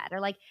Right. instead? Or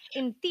like,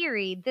 in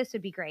theory, this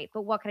would be great,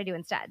 but what could I do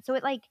instead? So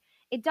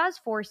it does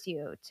force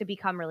you to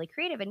become really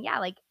creative. And yeah,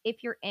 like,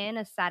 if you're in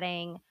a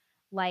setting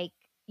like,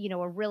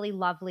 a really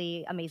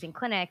lovely, amazing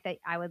clinic that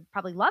I would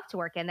probably love to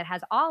work in, that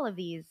has all of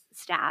these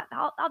staff,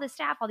 all the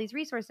staff, all these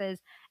resources,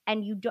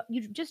 and you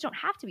just don't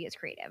have to be as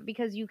creative,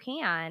 because you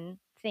can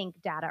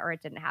think data or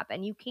it didn't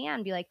happen. You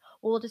can be like,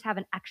 well, we'll just have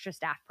an extra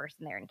staff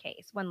person there in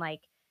case, when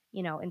like,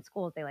 in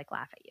schools, they like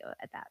laugh at you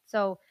at that.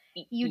 So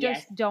you Yes.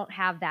 just don't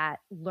have that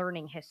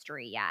learning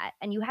history yet.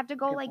 And you have to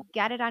go Good like point.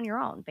 get it on your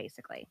own,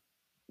 basically.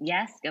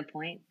 Yes. Good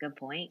point. Good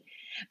point.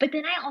 But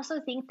then I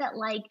also think that,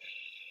 like,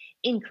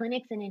 in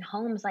clinics and in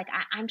homes, like,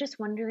 I'm just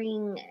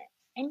wondering,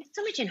 and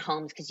so much in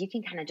homes, because you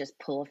can kind of just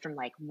pull from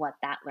like what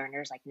that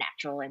learner's like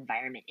natural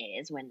environment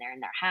is when they're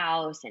in their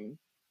house, and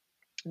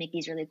make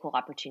these really cool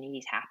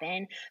opportunities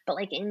happen. But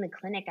like in the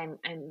clinic,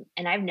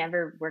 and I've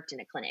never worked in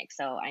a clinic,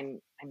 so I'm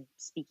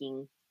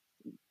speaking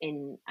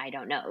in I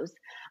don't knows.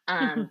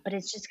 But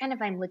it's just kind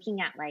of, I'm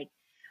looking at like,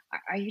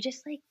 are you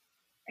just like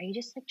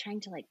trying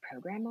to like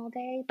program all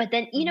day? But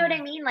then, you know what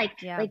I mean?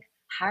 Like, Yeah. like,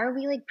 how are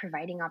we like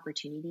providing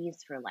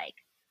opportunities for like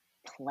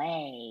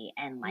play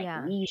and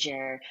like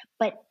leisure?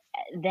 But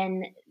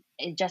then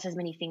just as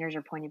many fingers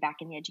are pointed back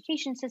in the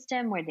education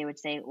system, where they would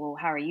say, well,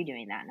 how are you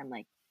doing that? And I'm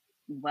like,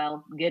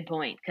 well, good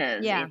point.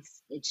 Cause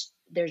it's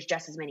there's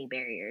just as many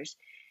barriers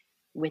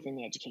within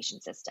the education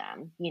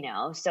system,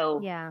 so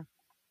Yeah.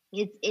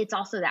 it's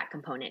also that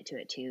component to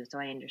it too. So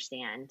I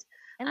understand.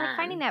 And like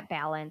finding that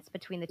balance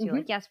between the two.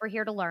 Like, yes, we're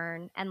here to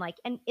learn. And like,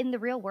 and in the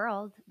real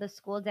world, the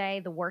school day,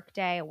 the work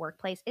day, a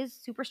workplace is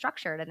super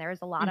structured. And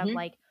there's a lot of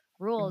like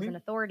rules and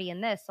authority in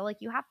this. So like,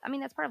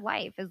 that's part of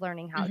life, is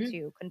learning how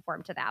to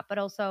conform to that, but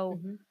also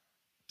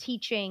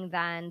teaching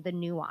then the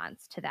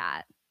nuance to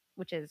that,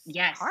 which is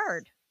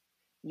hard.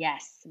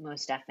 Yes,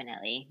 most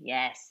definitely.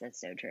 Yes, that's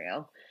so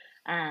true.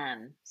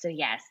 So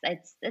yes,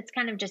 it's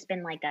kind of just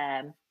been like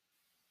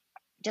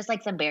just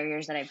like some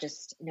barriers that I've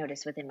just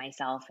noticed within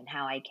myself, and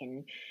how I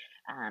can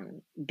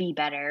be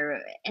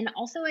better. And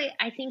also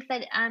I think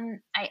that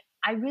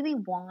I really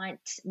want,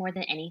 more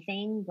than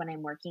anything, when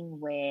I'm working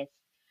with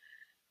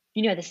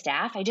the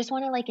staff, I just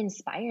want to like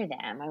inspire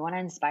them. I want to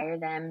inspire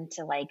them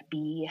to like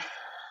be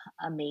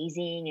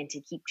amazing and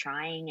to keep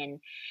trying.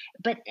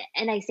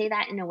 And I say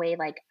that in a way,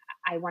 like,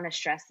 I want to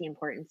stress the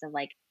importance of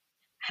like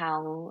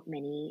how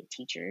many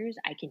teachers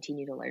I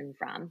continue to learn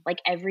from. Like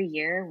every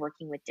year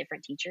working with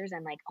different teachers,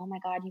 I'm like, oh my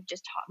God, you've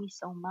just taught me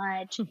so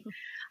much.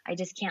 I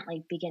just can't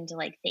like begin to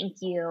like thank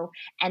you.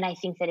 And I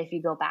think that if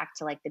you go back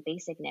to like the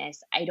basicness,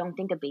 I don't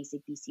think a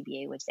basic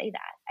BCBA would say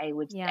that.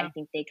 I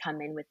think they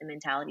come in with the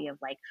mentality of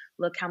like,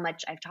 look how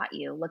much I've taught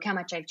you, look how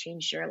much I've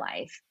changed your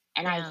life.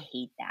 And I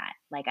hate that.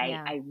 Like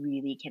I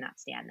really cannot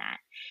stand that.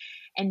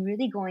 And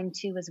really going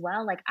to as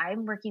well, like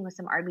I'm working with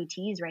some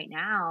RBTs right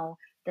now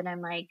that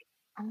I'm like,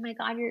 oh my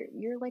God,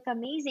 you're like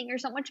amazing. You're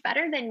so much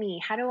better than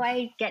me. How do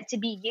I get to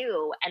be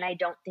you? And I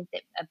don't think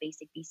that a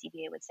basic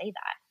BCBA would say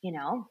that, you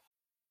know?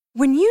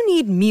 When you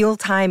need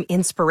mealtime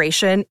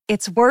inspiration,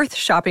 it's worth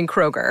shopping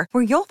Kroger,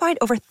 where you'll find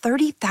over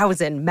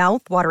 30,000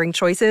 mouth-watering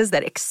choices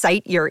that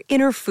excite your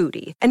inner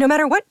foodie. And no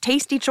matter what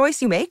tasty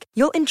choice you make,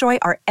 you'll enjoy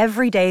our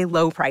everyday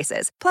low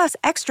prices, plus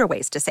extra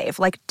ways to save,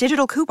 like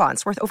digital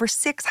coupons worth over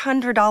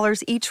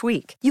 $600 each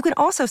week. You can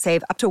also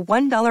save up to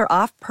 $1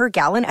 off per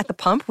gallon at the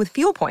pump with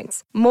fuel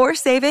points. More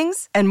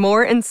savings and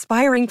more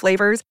inspiring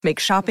flavors make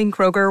shopping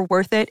Kroger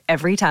worth it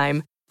every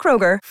time.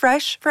 Kroger,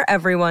 fresh for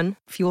everyone.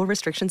 Fuel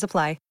restrictions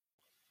apply.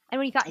 And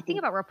when you think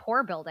about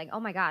rapport building, oh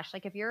my gosh,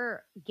 like if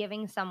you're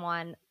giving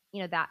someone,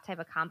 you know, that type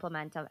of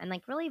compliment of, and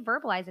like really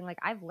verbalizing, like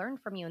I've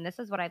learned from you and this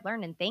is what I've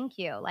learned and thank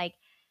you. Like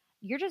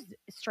you're just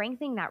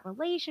strengthening that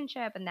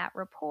relationship and that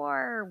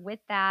rapport with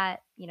that,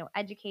 you know,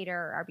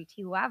 educator,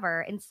 RBT,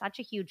 whoever in such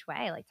a huge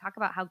way. Like talk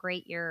about how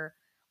great your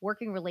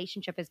working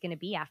relationship is going to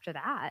be after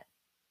that.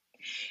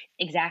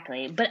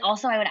 Exactly. But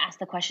also I would ask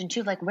the question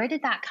too, like, where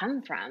did that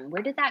come from?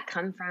 Where did that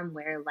come from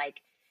where like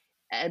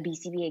a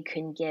BCBA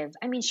couldn't give,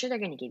 I mean, sure, they're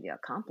going to give you a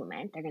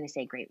compliment. They're going to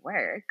say great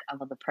work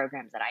of all the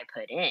programs that I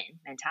put in,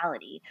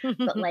 mentality.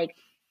 But like,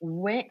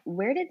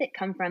 where did it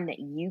come from that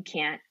you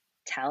can't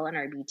tell an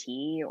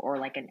RBT or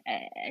like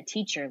a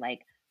teacher,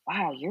 like,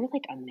 wow, you're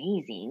like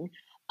amazing.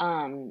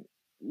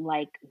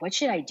 Like, what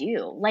should I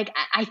do? Like,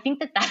 I think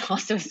that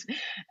also is,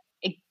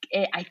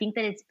 I think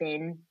that it's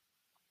been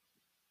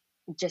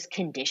just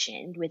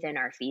conditioned within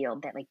our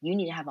field that like you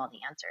need to have all the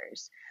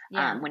answers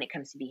when it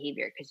comes to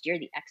behavior because you're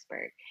the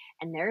expert.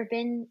 And there have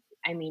been,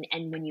 I mean,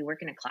 and when you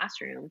work in a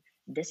classroom,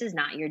 this is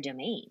not your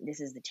domain. This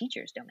is the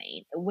teacher's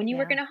domain. When you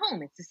work in a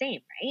home, it's the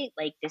same, right?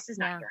 Like this is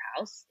not your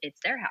house, it's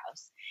their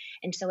house.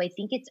 And so I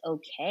think it's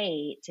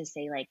okay to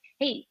say like,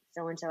 hey,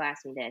 so-and-so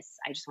asked me this.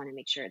 I just want to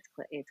make sure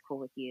it's cool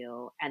with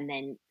you. And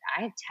then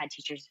I've had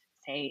teachers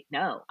say,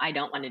 no, I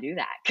don't want to do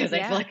that because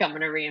I feel like I'm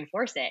going to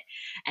reinforce it.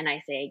 And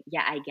I say,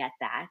 yeah, I get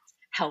that.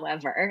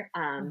 However,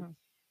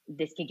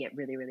 this could get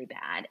really, really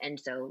bad. And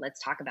so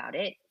let's talk about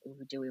it.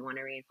 Do we want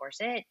to reinforce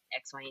it?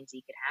 X, Y, and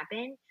Z could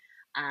happen.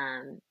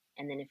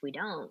 And then if we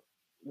don't,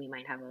 we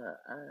might have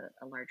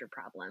a larger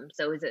problem.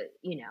 So is it,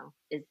 you know,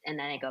 and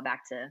then I go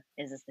back to,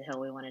 is this the hill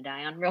we want to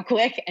die on real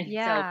quick? And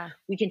so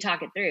we can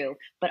talk it through,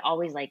 but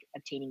always like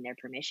obtaining their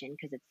permission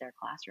because it's their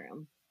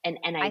classroom. And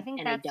I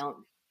think I don't.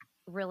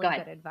 Really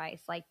good advice.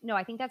 Like, no,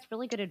 I think that's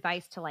really good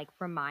advice to like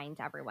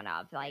remind everyone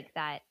of like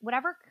that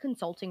whatever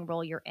consulting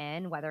role you're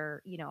in,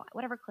 whether, you know,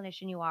 whatever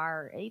clinician you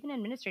are, or even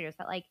administrators,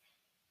 that like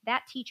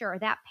that teacher or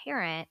that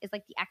parent is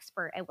like the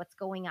expert at what's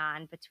going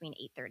on between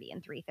 8:30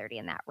 and 3:30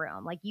 in that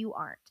room. Like you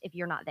aren't if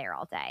you're not there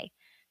all day.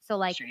 So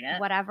like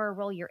whatever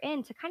role you're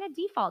in to kind of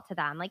default to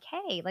them, like,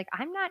 hey, like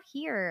I'm not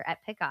here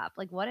at pickup.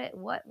 Like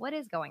what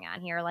is going on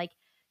here? Like,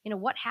 you know,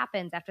 what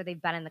happens after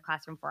they've been in the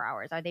classroom 4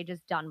 hours? Are they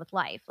just done with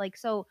life? Like,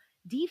 so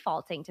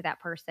defaulting to that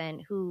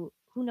person who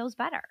knows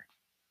better.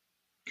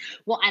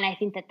 Well, and I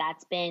think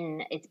it's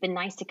been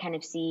nice to kind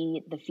of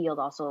see the field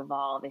also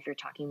evolve if you're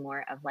talking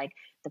more of like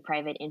the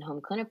private in-home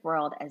clinic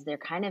world as they're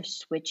kind of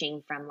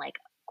switching from like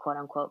quote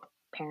unquote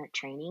parent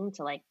training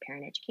to like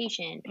parent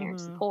education, parent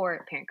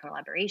support, parent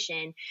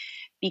collaboration,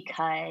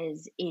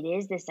 because it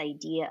is this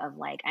idea of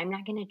like, I'm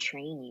not going to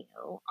train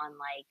you on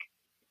like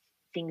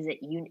things that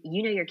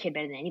you know your kid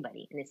better than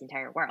anybody in this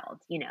entire world,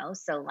 you know?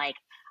 So like,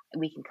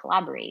 we can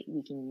collaborate,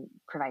 we can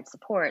provide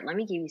support. Let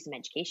me give you some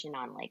education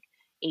on like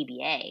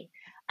ABA.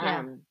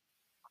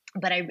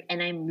 But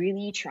I'm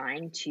really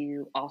trying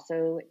to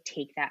also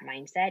take that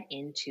mindset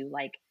into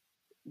like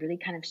really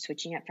kind of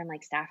switching up from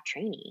like staff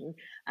training.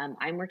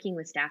 I'm working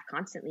with staff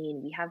constantly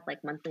and we have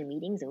like monthly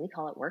meetings and we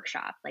call it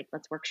workshop. Like,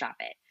 let's workshop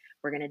it.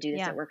 We're going to do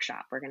this at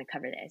workshop. We're going to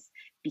cover this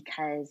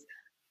because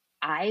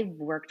I've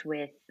worked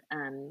with,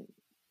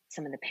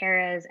 some of the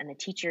paras and the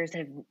teachers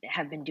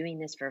have been doing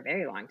this for a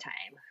very long time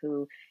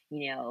who,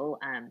 you know,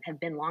 have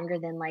been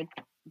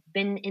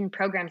been in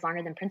programs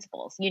longer than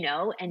principals, you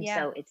know? And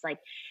so it's like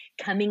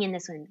coming in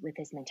with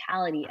this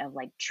mentality of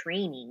like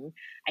training,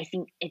 I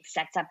think it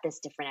sets up this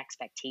different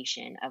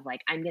expectation of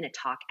like, I'm going to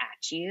talk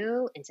at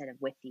you instead of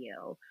with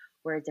you.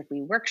 Whereas if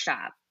we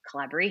workshop,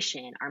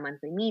 collaboration, our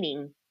monthly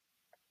meeting,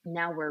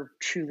 now we're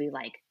truly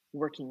like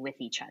working with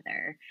each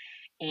other.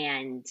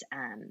 And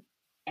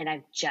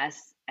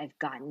I've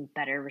gotten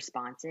better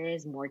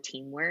responses, more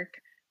teamwork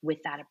with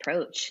that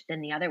approach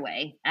than the other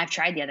way. I've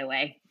tried the other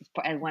way.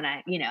 I want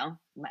to, you know,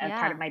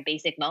 part of my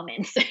basic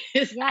moments.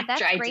 Yeah,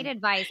 that's great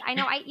advice. I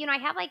know I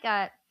have like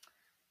I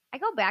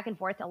go back and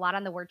forth a lot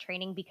on the word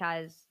training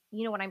because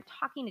when I'm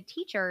talking to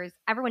teachers,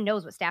 everyone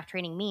knows what staff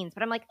training means,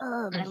 but I'm like,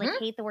 oh, but I like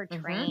hate the word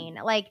train.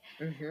 Like,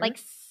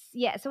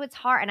 yeah. So it's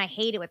hard. And I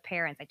hate it with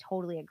parents. I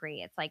totally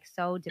agree. It's like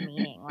so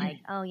demeaning. Like,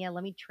 oh yeah,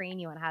 let me train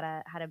you on how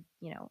to,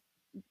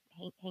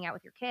 hang out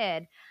with your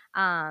kid.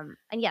 And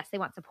yes, they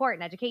want support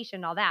and education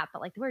and all that,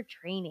 but like the word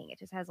training, it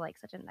just has like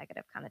such a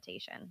negative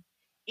connotation.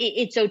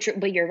 It's so true,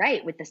 but you're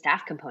right with the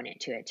staff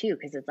component to it too,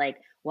 because it's like,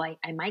 well,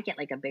 I might get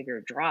like a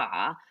bigger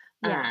draw.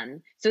 Yeah.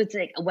 So it's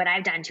like what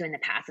I've done too in the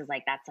past is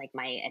like that's like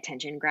my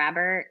attention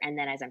grabber, and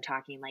then as I'm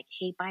talking, like,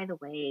 hey, by the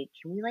way,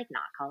 can we like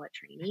not call it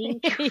training?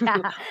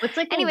 Yeah. What's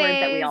like the word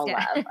that we all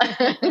love?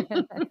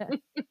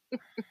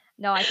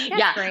 No, I think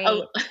that's great.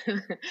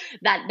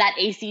 That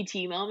ACT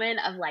moment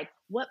of like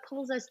what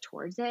pulls us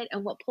towards it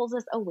and what pulls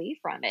us away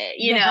from it,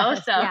 you know?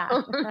 So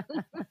Yeah.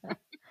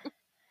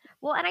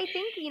 Well, and I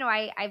think,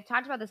 I've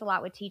talked about this a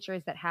lot with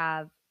teachers that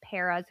have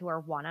paras who are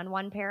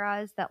one-on-one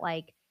paras, that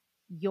like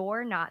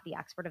you're not the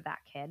expert of that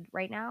kid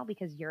right now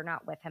because you're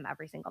not with him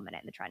every single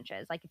minute in the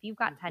trenches. Like if you've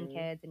got 10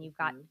 kids and you've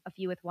got a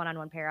few with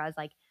one-on-one paras,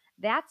 like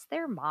that's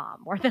their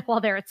mom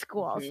while they're at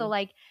school. So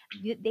like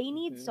they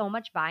need so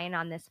much buy-in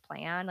on this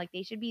plan. Like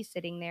they should be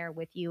sitting there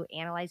with you,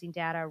 analyzing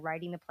data,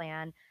 writing the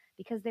plan,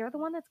 because they're the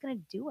one that's going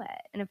to do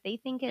it. And if they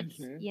think it's,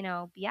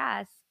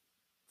 BS, it's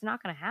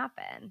not going to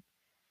happen.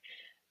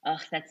 Oh,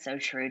 that's so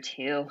true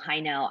too. I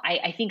know.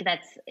 I think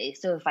that's,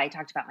 so if I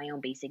talked about my own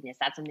basicness,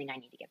 that's something I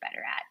need to get better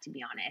at, to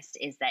be honest,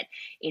 is that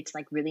it's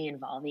like really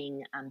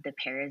involving the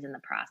paras in the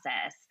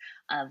process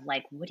of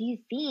like, what do you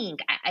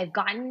think? I've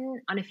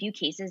gotten on a few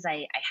cases,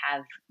 I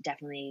have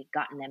definitely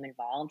gotten them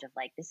involved of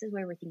like, this is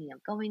where we're thinking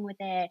of going with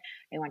it.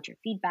 I want your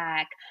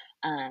feedback.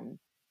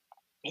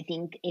 I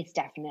think it's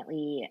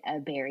definitely a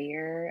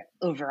barrier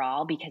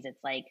overall because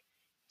it's like,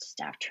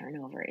 staff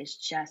turnover is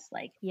just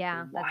like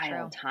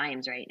wild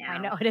times right now. I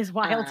know it is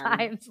wild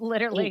times,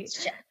 literally.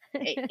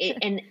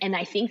 And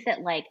I think that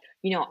like,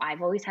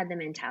 I've always had the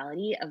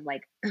mentality of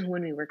like,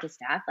 when we work with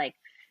staff, like,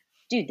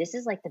 dude, this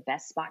is like the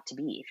best spot to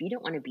be. If you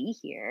don't want to be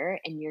here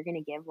and you're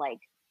going to give like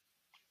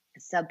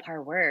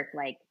subpar work,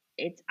 like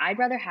I'd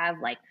rather have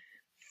like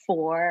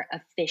 4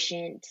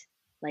 efficient,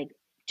 like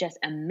just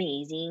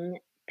amazing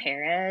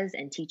paras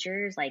and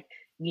teachers, like,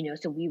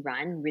 so we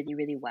run really,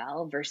 really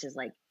well versus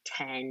like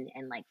 10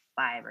 and like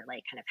 5 are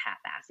like kind of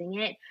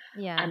half-assing it.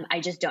 Yeah.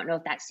 I just don't know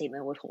if that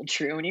statement would hold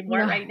true anymore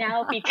right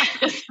now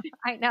because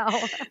I know.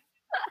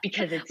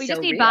 Because it's we so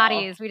just need real.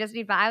 bodies. We just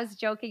need I was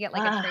joking at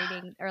like a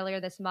training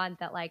earlier this month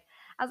that like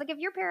I was like, if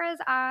your paras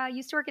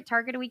used to work at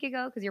Target a week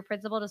ago because your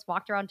principal just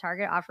walked around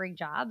Target offering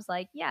jobs,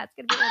 like, yeah, it's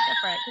gonna be a little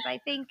different.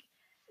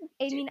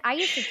 Because I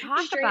used to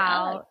talk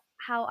about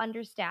how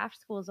understaffed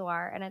schools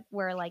are, and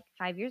we're like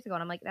 5 years ago,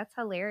 and I'm like, that's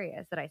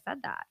hilarious that I said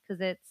that because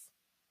it's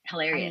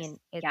hilarious.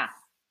 It's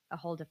a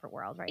whole different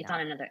world right now.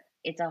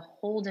 It's a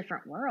whole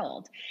different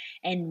world,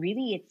 and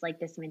really, it's like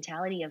this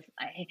mentality of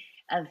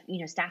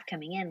staff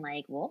coming in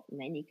like, well,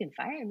 then you can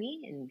fire me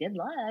and good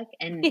luck,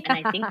 and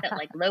I think that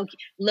like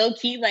low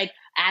key like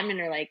admin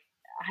are like,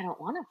 I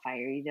don't want to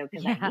fire you though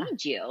because I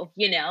need you,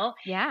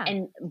 Yeah.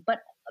 And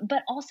but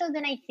also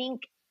then I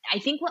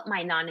think what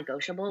my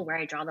non-negotiable, where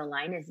I draw the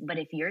line is, but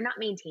if you're not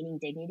maintaining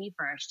dignity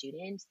for our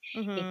students,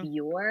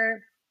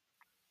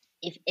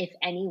 if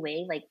any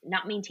way, like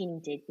not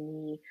maintaining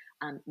dignity,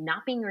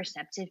 not being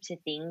receptive to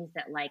things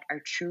that like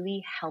are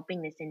truly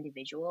helping this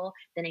individual,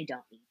 then I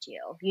don't need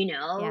you,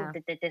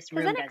 that this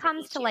room because then it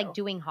comes to you. like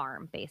doing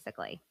harm,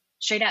 basically.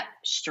 Straight up.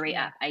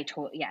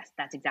 Yes,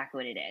 that's exactly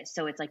what it is.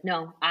 So it's like,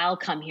 no, I'll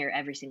come here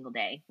every single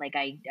day. Like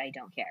I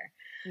don't care.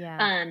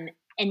 Yeah.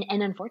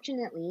 And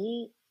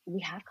unfortunately,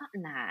 we have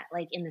gotten that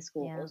like in the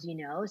schools,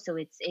 so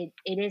it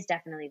is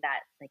definitely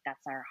that, like,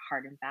 that's our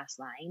hard and fast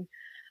line.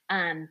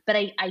 But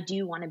I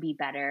do want to be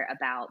better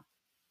about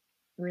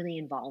really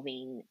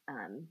involving,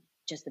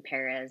 just the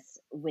paras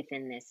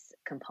within this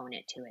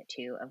component to it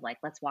too, of like,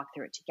 let's walk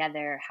through it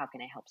together. How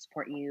can I help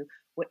support you?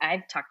 What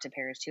I've talked to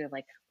paras too of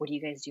like, what do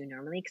you guys do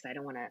normally? Cause I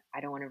don't want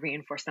to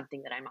reinforce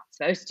something that I'm not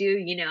supposed to,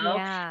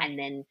 and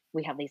then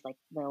we have these like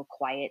little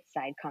quiet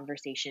side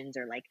conversations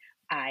or like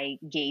eye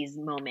gaze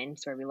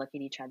moments where we look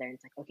at each other and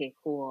it's like, okay,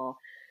 cool.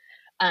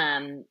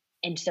 And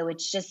so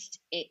it's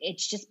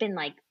just been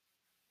like,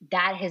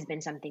 that has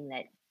been something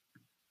that,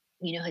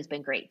 has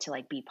been great to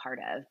like be part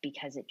of,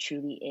 because it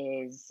truly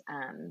is.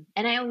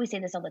 And I always say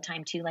this all the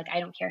time too, like, I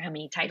don't care how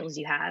many titles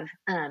you have.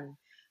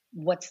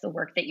 What's the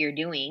work that you're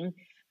doing?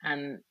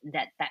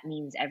 That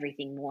means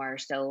everything more.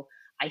 So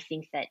I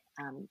think that,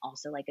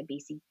 also like a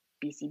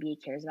BCBA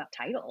cares about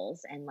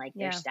titles and like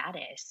their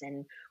status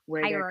and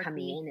where they're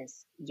coming in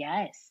is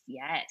yes.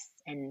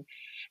 And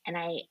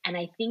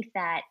I think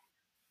that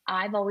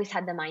I've always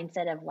had the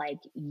mindset of like,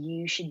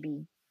 you should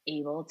be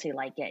able to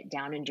like get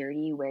down and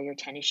dirty, wear your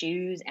tennis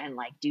shoes and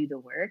like do the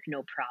work,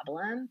 no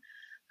problem.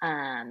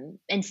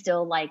 And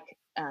still like,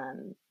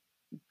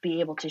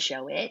 be able to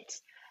show it.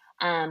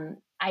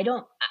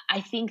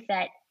 I think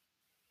that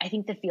I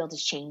think the field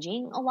is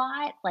changing a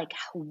lot. Like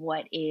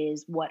what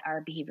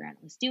are behavior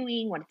analysts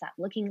doing? What is that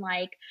looking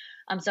like?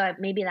 So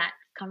maybe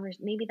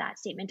that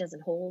statement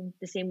doesn't hold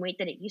the same weight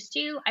that it used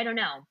to. I don't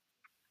know.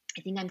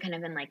 I think I'm kind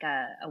of in like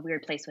a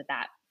weird place with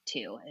that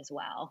too, as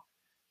well.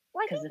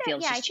 Well, because the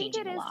field's just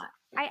changing a lot.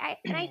 I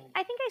think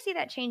I see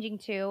that changing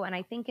too. And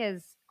I think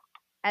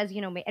as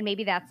you know, and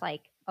maybe that's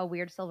like a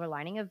weird silver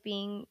lining of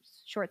being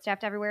short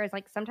staffed everywhere is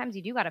like sometimes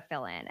you do got to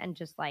fill in and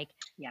just like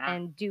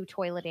and do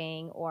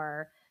toileting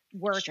or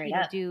work,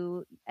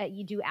 you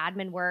do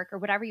admin work or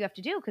whatever you have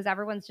to do because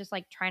everyone's just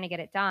like trying to get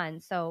it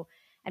done. So,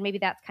 and maybe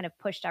that's kind of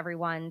pushed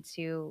everyone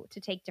to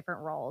take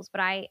different roles.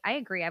 But I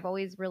agree. I've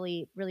always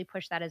really, really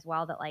pushed that as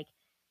well, that like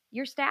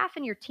your staff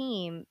and your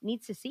team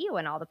needs to see you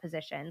in all the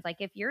positions. Like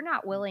if you're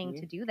not willing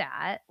to do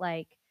that,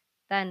 like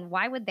then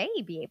why would they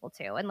be able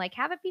to? And like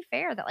have it be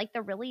fair that like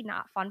the really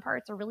not fun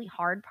parts or really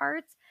hard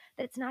parts,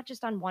 that it's not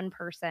just on one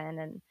person.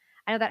 And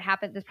I know that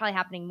that's probably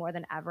happening more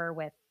than ever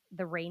with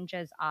the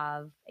ranges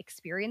of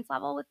experience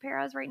level with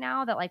paras right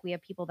now, that like we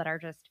have people that are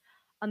just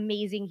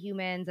amazing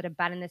humans that have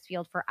been in this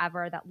field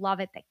forever, that love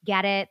it, that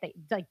get it, that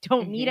like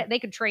don't need it. They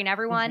could train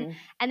everyone.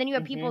 And then you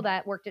have people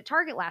that worked at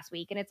Target last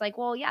week and it's like,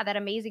 well, yeah, that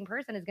amazing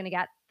person is going to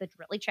get the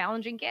really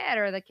challenging kid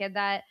or the kid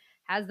that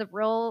has the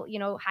real,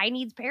 high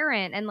needs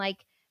parent. And like,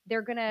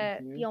 they're going to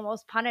be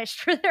almost punished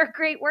for their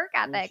great work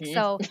ethic.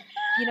 So,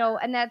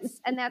 and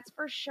that's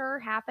for sure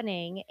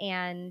happening.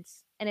 And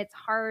it's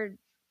hard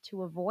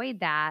to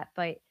avoid that,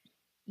 but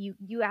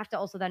you have to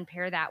also then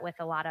pair that with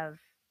a lot of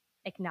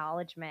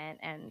acknowledgement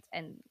and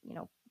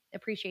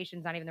appreciation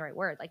is not even the right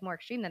word, like more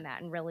extreme than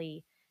that, and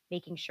really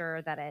making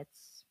sure that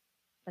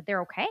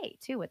they're okay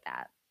too with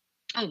that.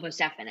 Oh, most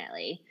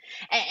definitely.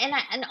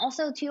 And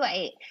also too,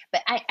 I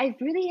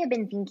really have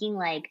been thinking,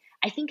 like,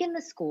 I think in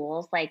the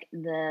schools, like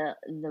the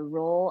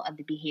role of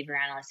the behavior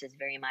analyst is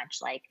very much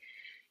like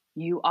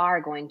you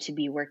are going to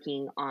be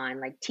working on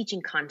like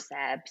teaching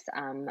concepts,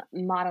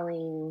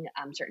 modeling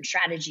certain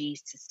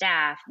strategies to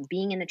staff,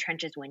 being in the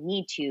trenches when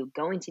need to,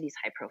 going to these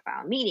high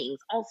profile meetings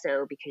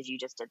also because you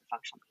just did the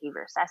functional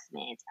behavior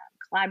assessment,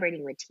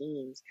 collaborating with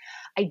teams.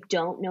 I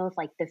don't know if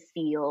like the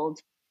field,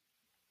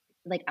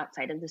 like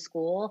outside of the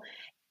school,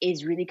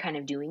 is really kind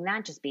of doing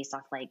that just based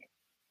off like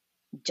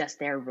just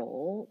their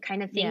role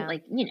kind of thing. Yeah.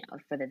 Like,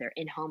 whether they're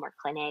in home or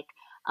clinic,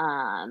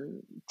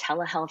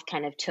 telehealth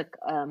kind of took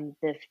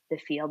the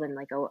field in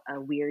like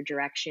a weird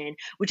direction,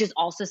 which is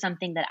also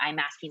something that I'm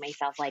asking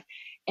myself, like,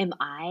 am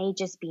I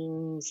just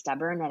being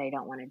stubborn that I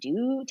don't want to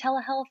do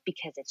telehealth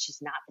because it's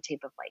just not the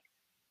type of like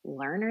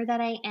learner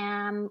that I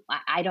am?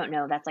 I don't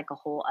know. That's like a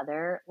whole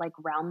other like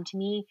realm to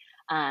me.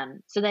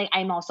 So then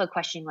I'm also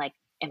questioning, like,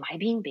 am I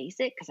being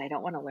basic because I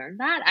don't want to learn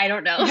that? I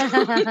don't know.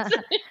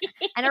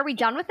 And are we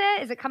done with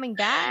it? Is it coming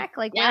back?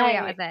 Like, where are we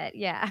at with it?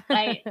 Yeah.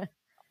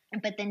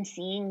 But then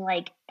seeing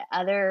like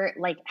other,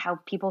 like how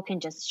people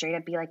can just straight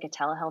up be like a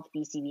telehealth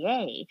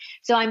BCBA.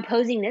 So I'm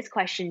posing this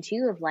question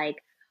too of like,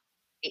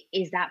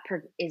 is that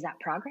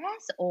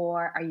progress,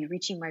 or are you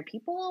reaching more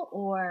people,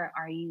 or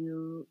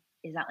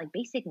is that like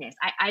basicness?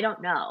 I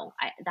don't know.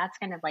 That's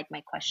kind of like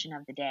my question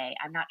of the day.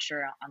 I'm not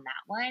sure on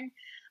that one.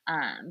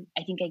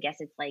 I guess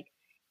it's like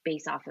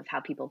based off of how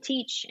people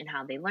teach and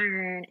how they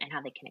learn and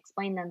how they can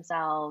explain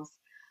themselves.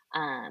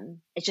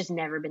 It's just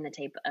never been the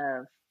type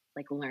of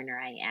like learner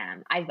I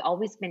am. I've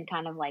always been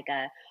kind of like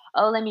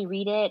let me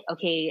read it.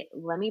 Okay,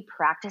 let me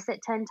practice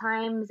it 10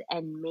 times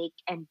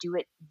and do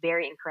it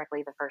very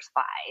incorrectly the first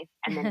 5.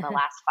 And then the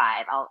last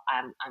 5,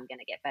 I'm going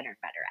to get better and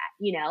better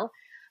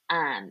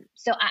at,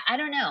 So I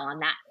don't know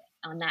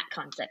on that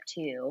concept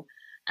too.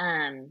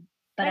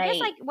 But I guess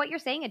like what you're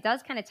saying, it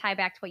does kind of tie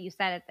back to what you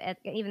said at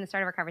even the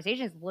start of our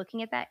conversation, is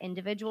looking at that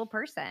individual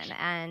person.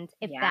 And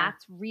if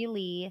that's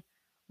really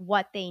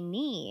what they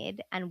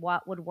need and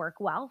what would work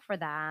well for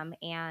them.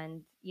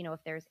 And, if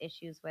there's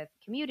issues with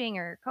commuting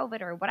or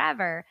COVID or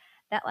whatever,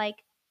 that like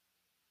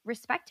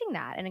respecting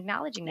that and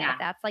acknowledging that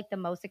that's like the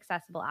most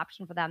accessible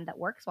option for them that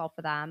works well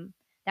for them.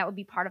 That would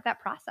be part of that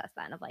process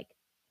then of like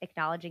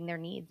acknowledging their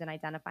needs and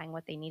identifying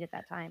what they need at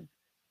that time.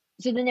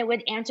 So then it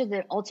would answer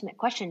the ultimate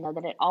question, though,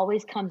 that it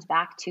always comes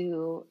back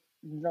to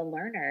the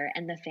learner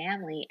and the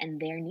family and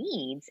their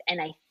needs. And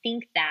I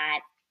think that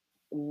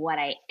what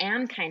I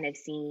am kind of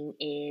seeing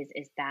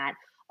is that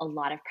a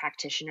lot of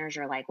practitioners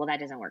are like, well, that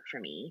doesn't work for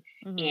me.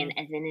 And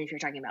then if you're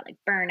talking about like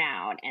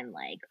burnout and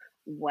like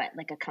what,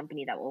 like a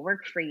company that will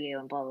work for you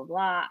and blah, blah,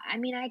 blah. I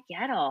mean, I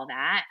get all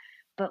that,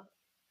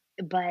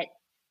 but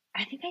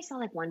I think I saw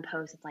like one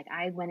post. It's like,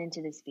 I went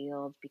into this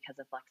field because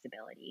of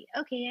flexibility.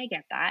 Okay. I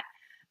get that.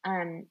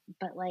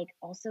 But like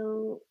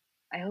also,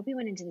 I hope you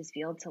went into this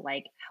field to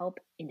like help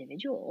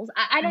individuals.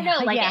 I don't know,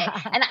 like,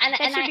 and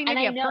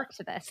I know perk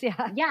to this,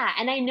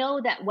 and I know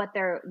that what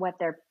their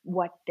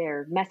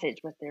message,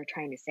 what they're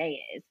trying to say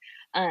is,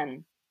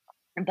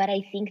 but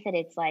I think that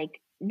it's like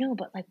no,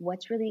 but like what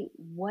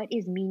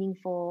is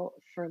meaningful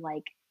for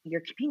like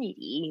your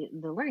community,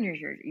 the learners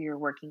you're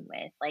working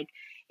with, like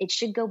it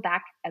should go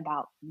back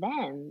about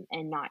them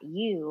and not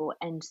you.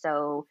 And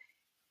so,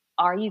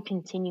 are you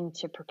continuing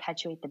to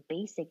perpetuate the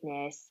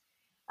basicness?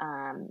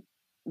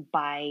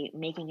 by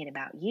making it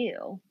about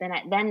you, then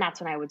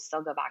that's when I would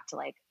still go back to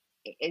like,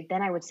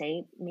 then I would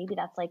say maybe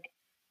that's like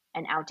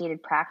an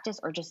outdated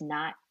practice, or just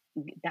not,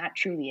 that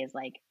truly is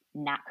like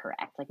not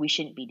correct. Like we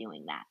shouldn't be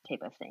doing that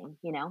type of thing,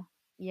 you know?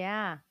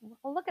 Yeah.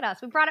 Well, look at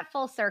us. We brought it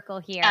full circle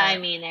here. I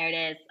mean, there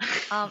it is.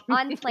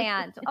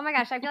 Unplanned. Oh my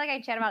gosh. I feel like I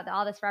chat about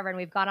all this forever, and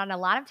we've gone on a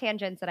lot of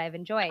tangents that I've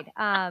enjoyed.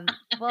 Well,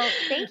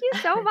 thank you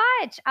so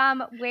much.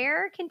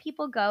 Where can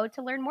people go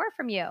to learn more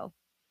from you?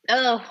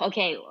 Oh,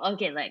 okay.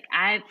 Like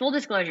full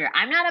disclosure,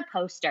 I'm not a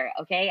poster.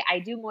 Okay.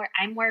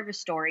 I'm more of a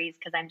stories,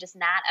 because I'm just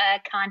not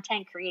a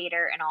content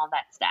creator and all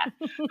that stuff.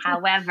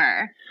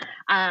 However,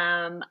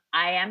 I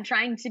am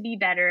trying to be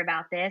better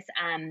about this.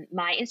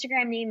 My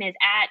Instagram name is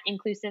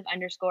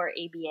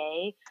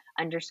 @inclusive_ABA_.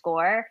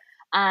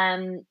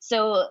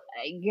 So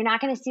you're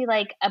not going to see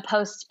like a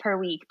post per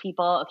week,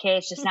 people. Okay.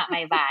 It's just not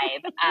my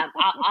vibe.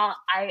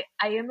 I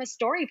am a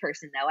story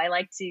person though. I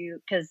like to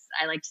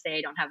say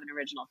I don't have an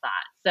original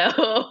thought.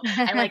 So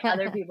I like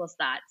other people's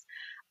thoughts.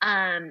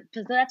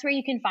 So that's where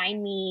you can find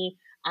me.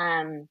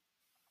 I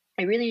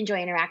really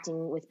enjoy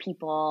interacting with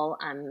people,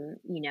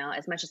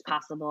 as much as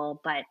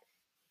possible, but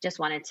just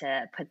wanted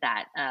to put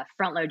that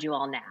front load you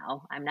all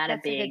now. I'm not a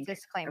big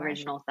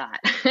original thought.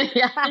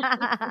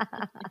 Yeah.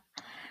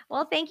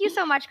 Well, thank you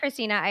so much,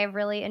 Christina. I have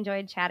really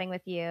enjoyed chatting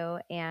with you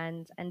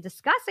and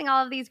discussing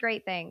all of these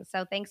great things.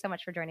 So thanks so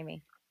much for joining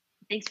me.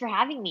 Thanks for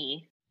having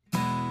me.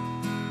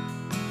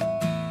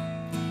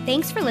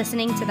 Thanks for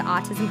listening to the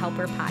Autism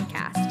Helper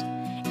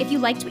podcast. If you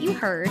liked what you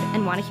heard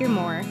and want to hear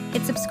more,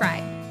 hit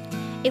subscribe.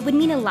 It would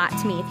mean a lot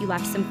to me if you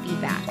left some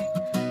feedback.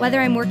 Whether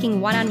I'm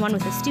working one-on-one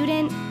with a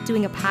student,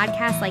 doing a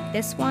podcast like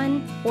this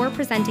one, or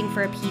presenting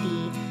for a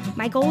PD,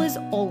 my goal is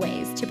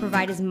always to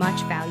provide as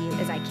much value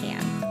as I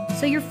can.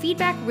 So your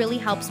feedback really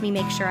helps me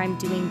make sure I'm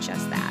doing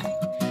just that.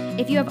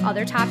 If you have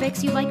other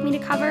topics you'd like me to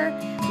cover,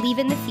 leave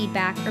in the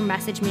feedback or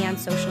message me on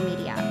social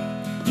media.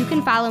 You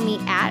can follow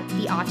me at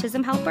The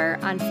Autism Helper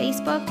on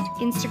Facebook,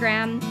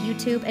 Instagram,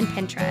 YouTube, and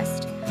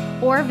Pinterest,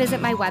 or visit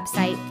my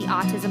website,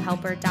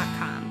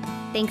 theautismhelper.com.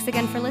 Thanks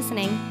again for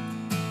listening.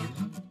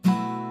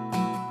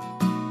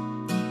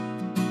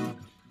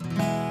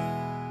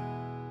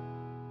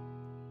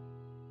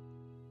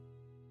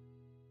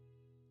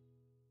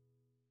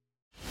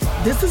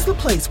 This is the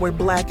place where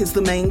Black is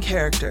the main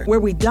character, where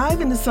we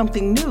dive into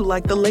something new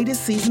like the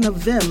latest season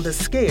of Them, The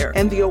Scare,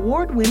 and the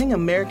award-winning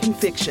American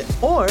Fiction.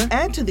 Or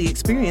add to the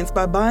experience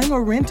by buying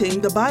or renting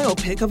the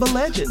biopic of a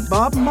legend,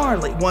 Bob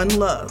Marley, One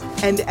Love.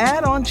 And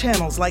add on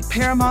channels like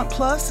Paramount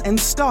Plus and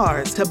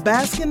Stars to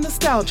bask in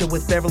nostalgia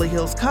with Beverly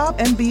Hills Cop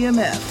and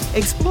BMF.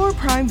 Explore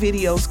Prime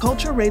Video's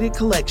culture-rated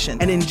collection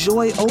and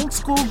enjoy old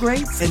school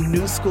greats and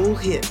new school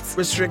hits.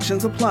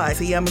 Restrictions apply.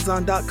 See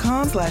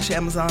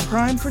Amazon.com/Amazon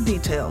Prime for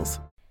details.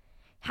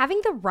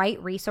 Having the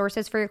right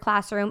resources for your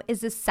classroom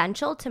is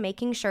essential to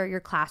making sure your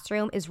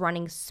classroom is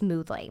running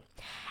smoothly.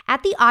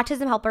 At the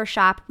Autism Helper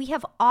Shop, we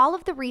have all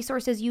of the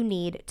resources you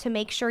need to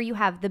make sure you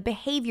have the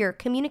behavior,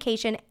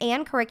 communication,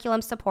 and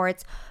curriculum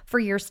supports for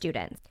your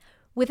students.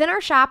 Within our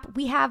shop,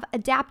 we have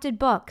adapted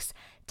books,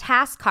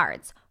 task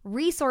cards,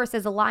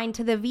 resources aligned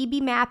to the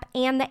VB map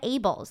and the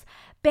ABLES,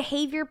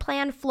 behavior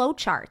plan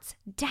flowcharts,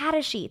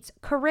 data sheets,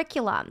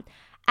 curriculum.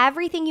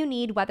 Everything you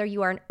need, whether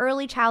you are an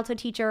early childhood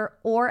teacher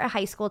or a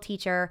high school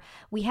teacher,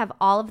 we have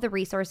all of the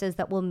resources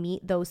that will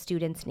meet those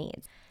students'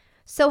 needs.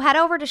 So head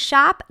over to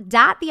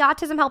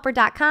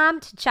shop.theautismhelper.com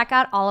to check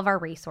out all of our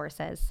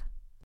resources.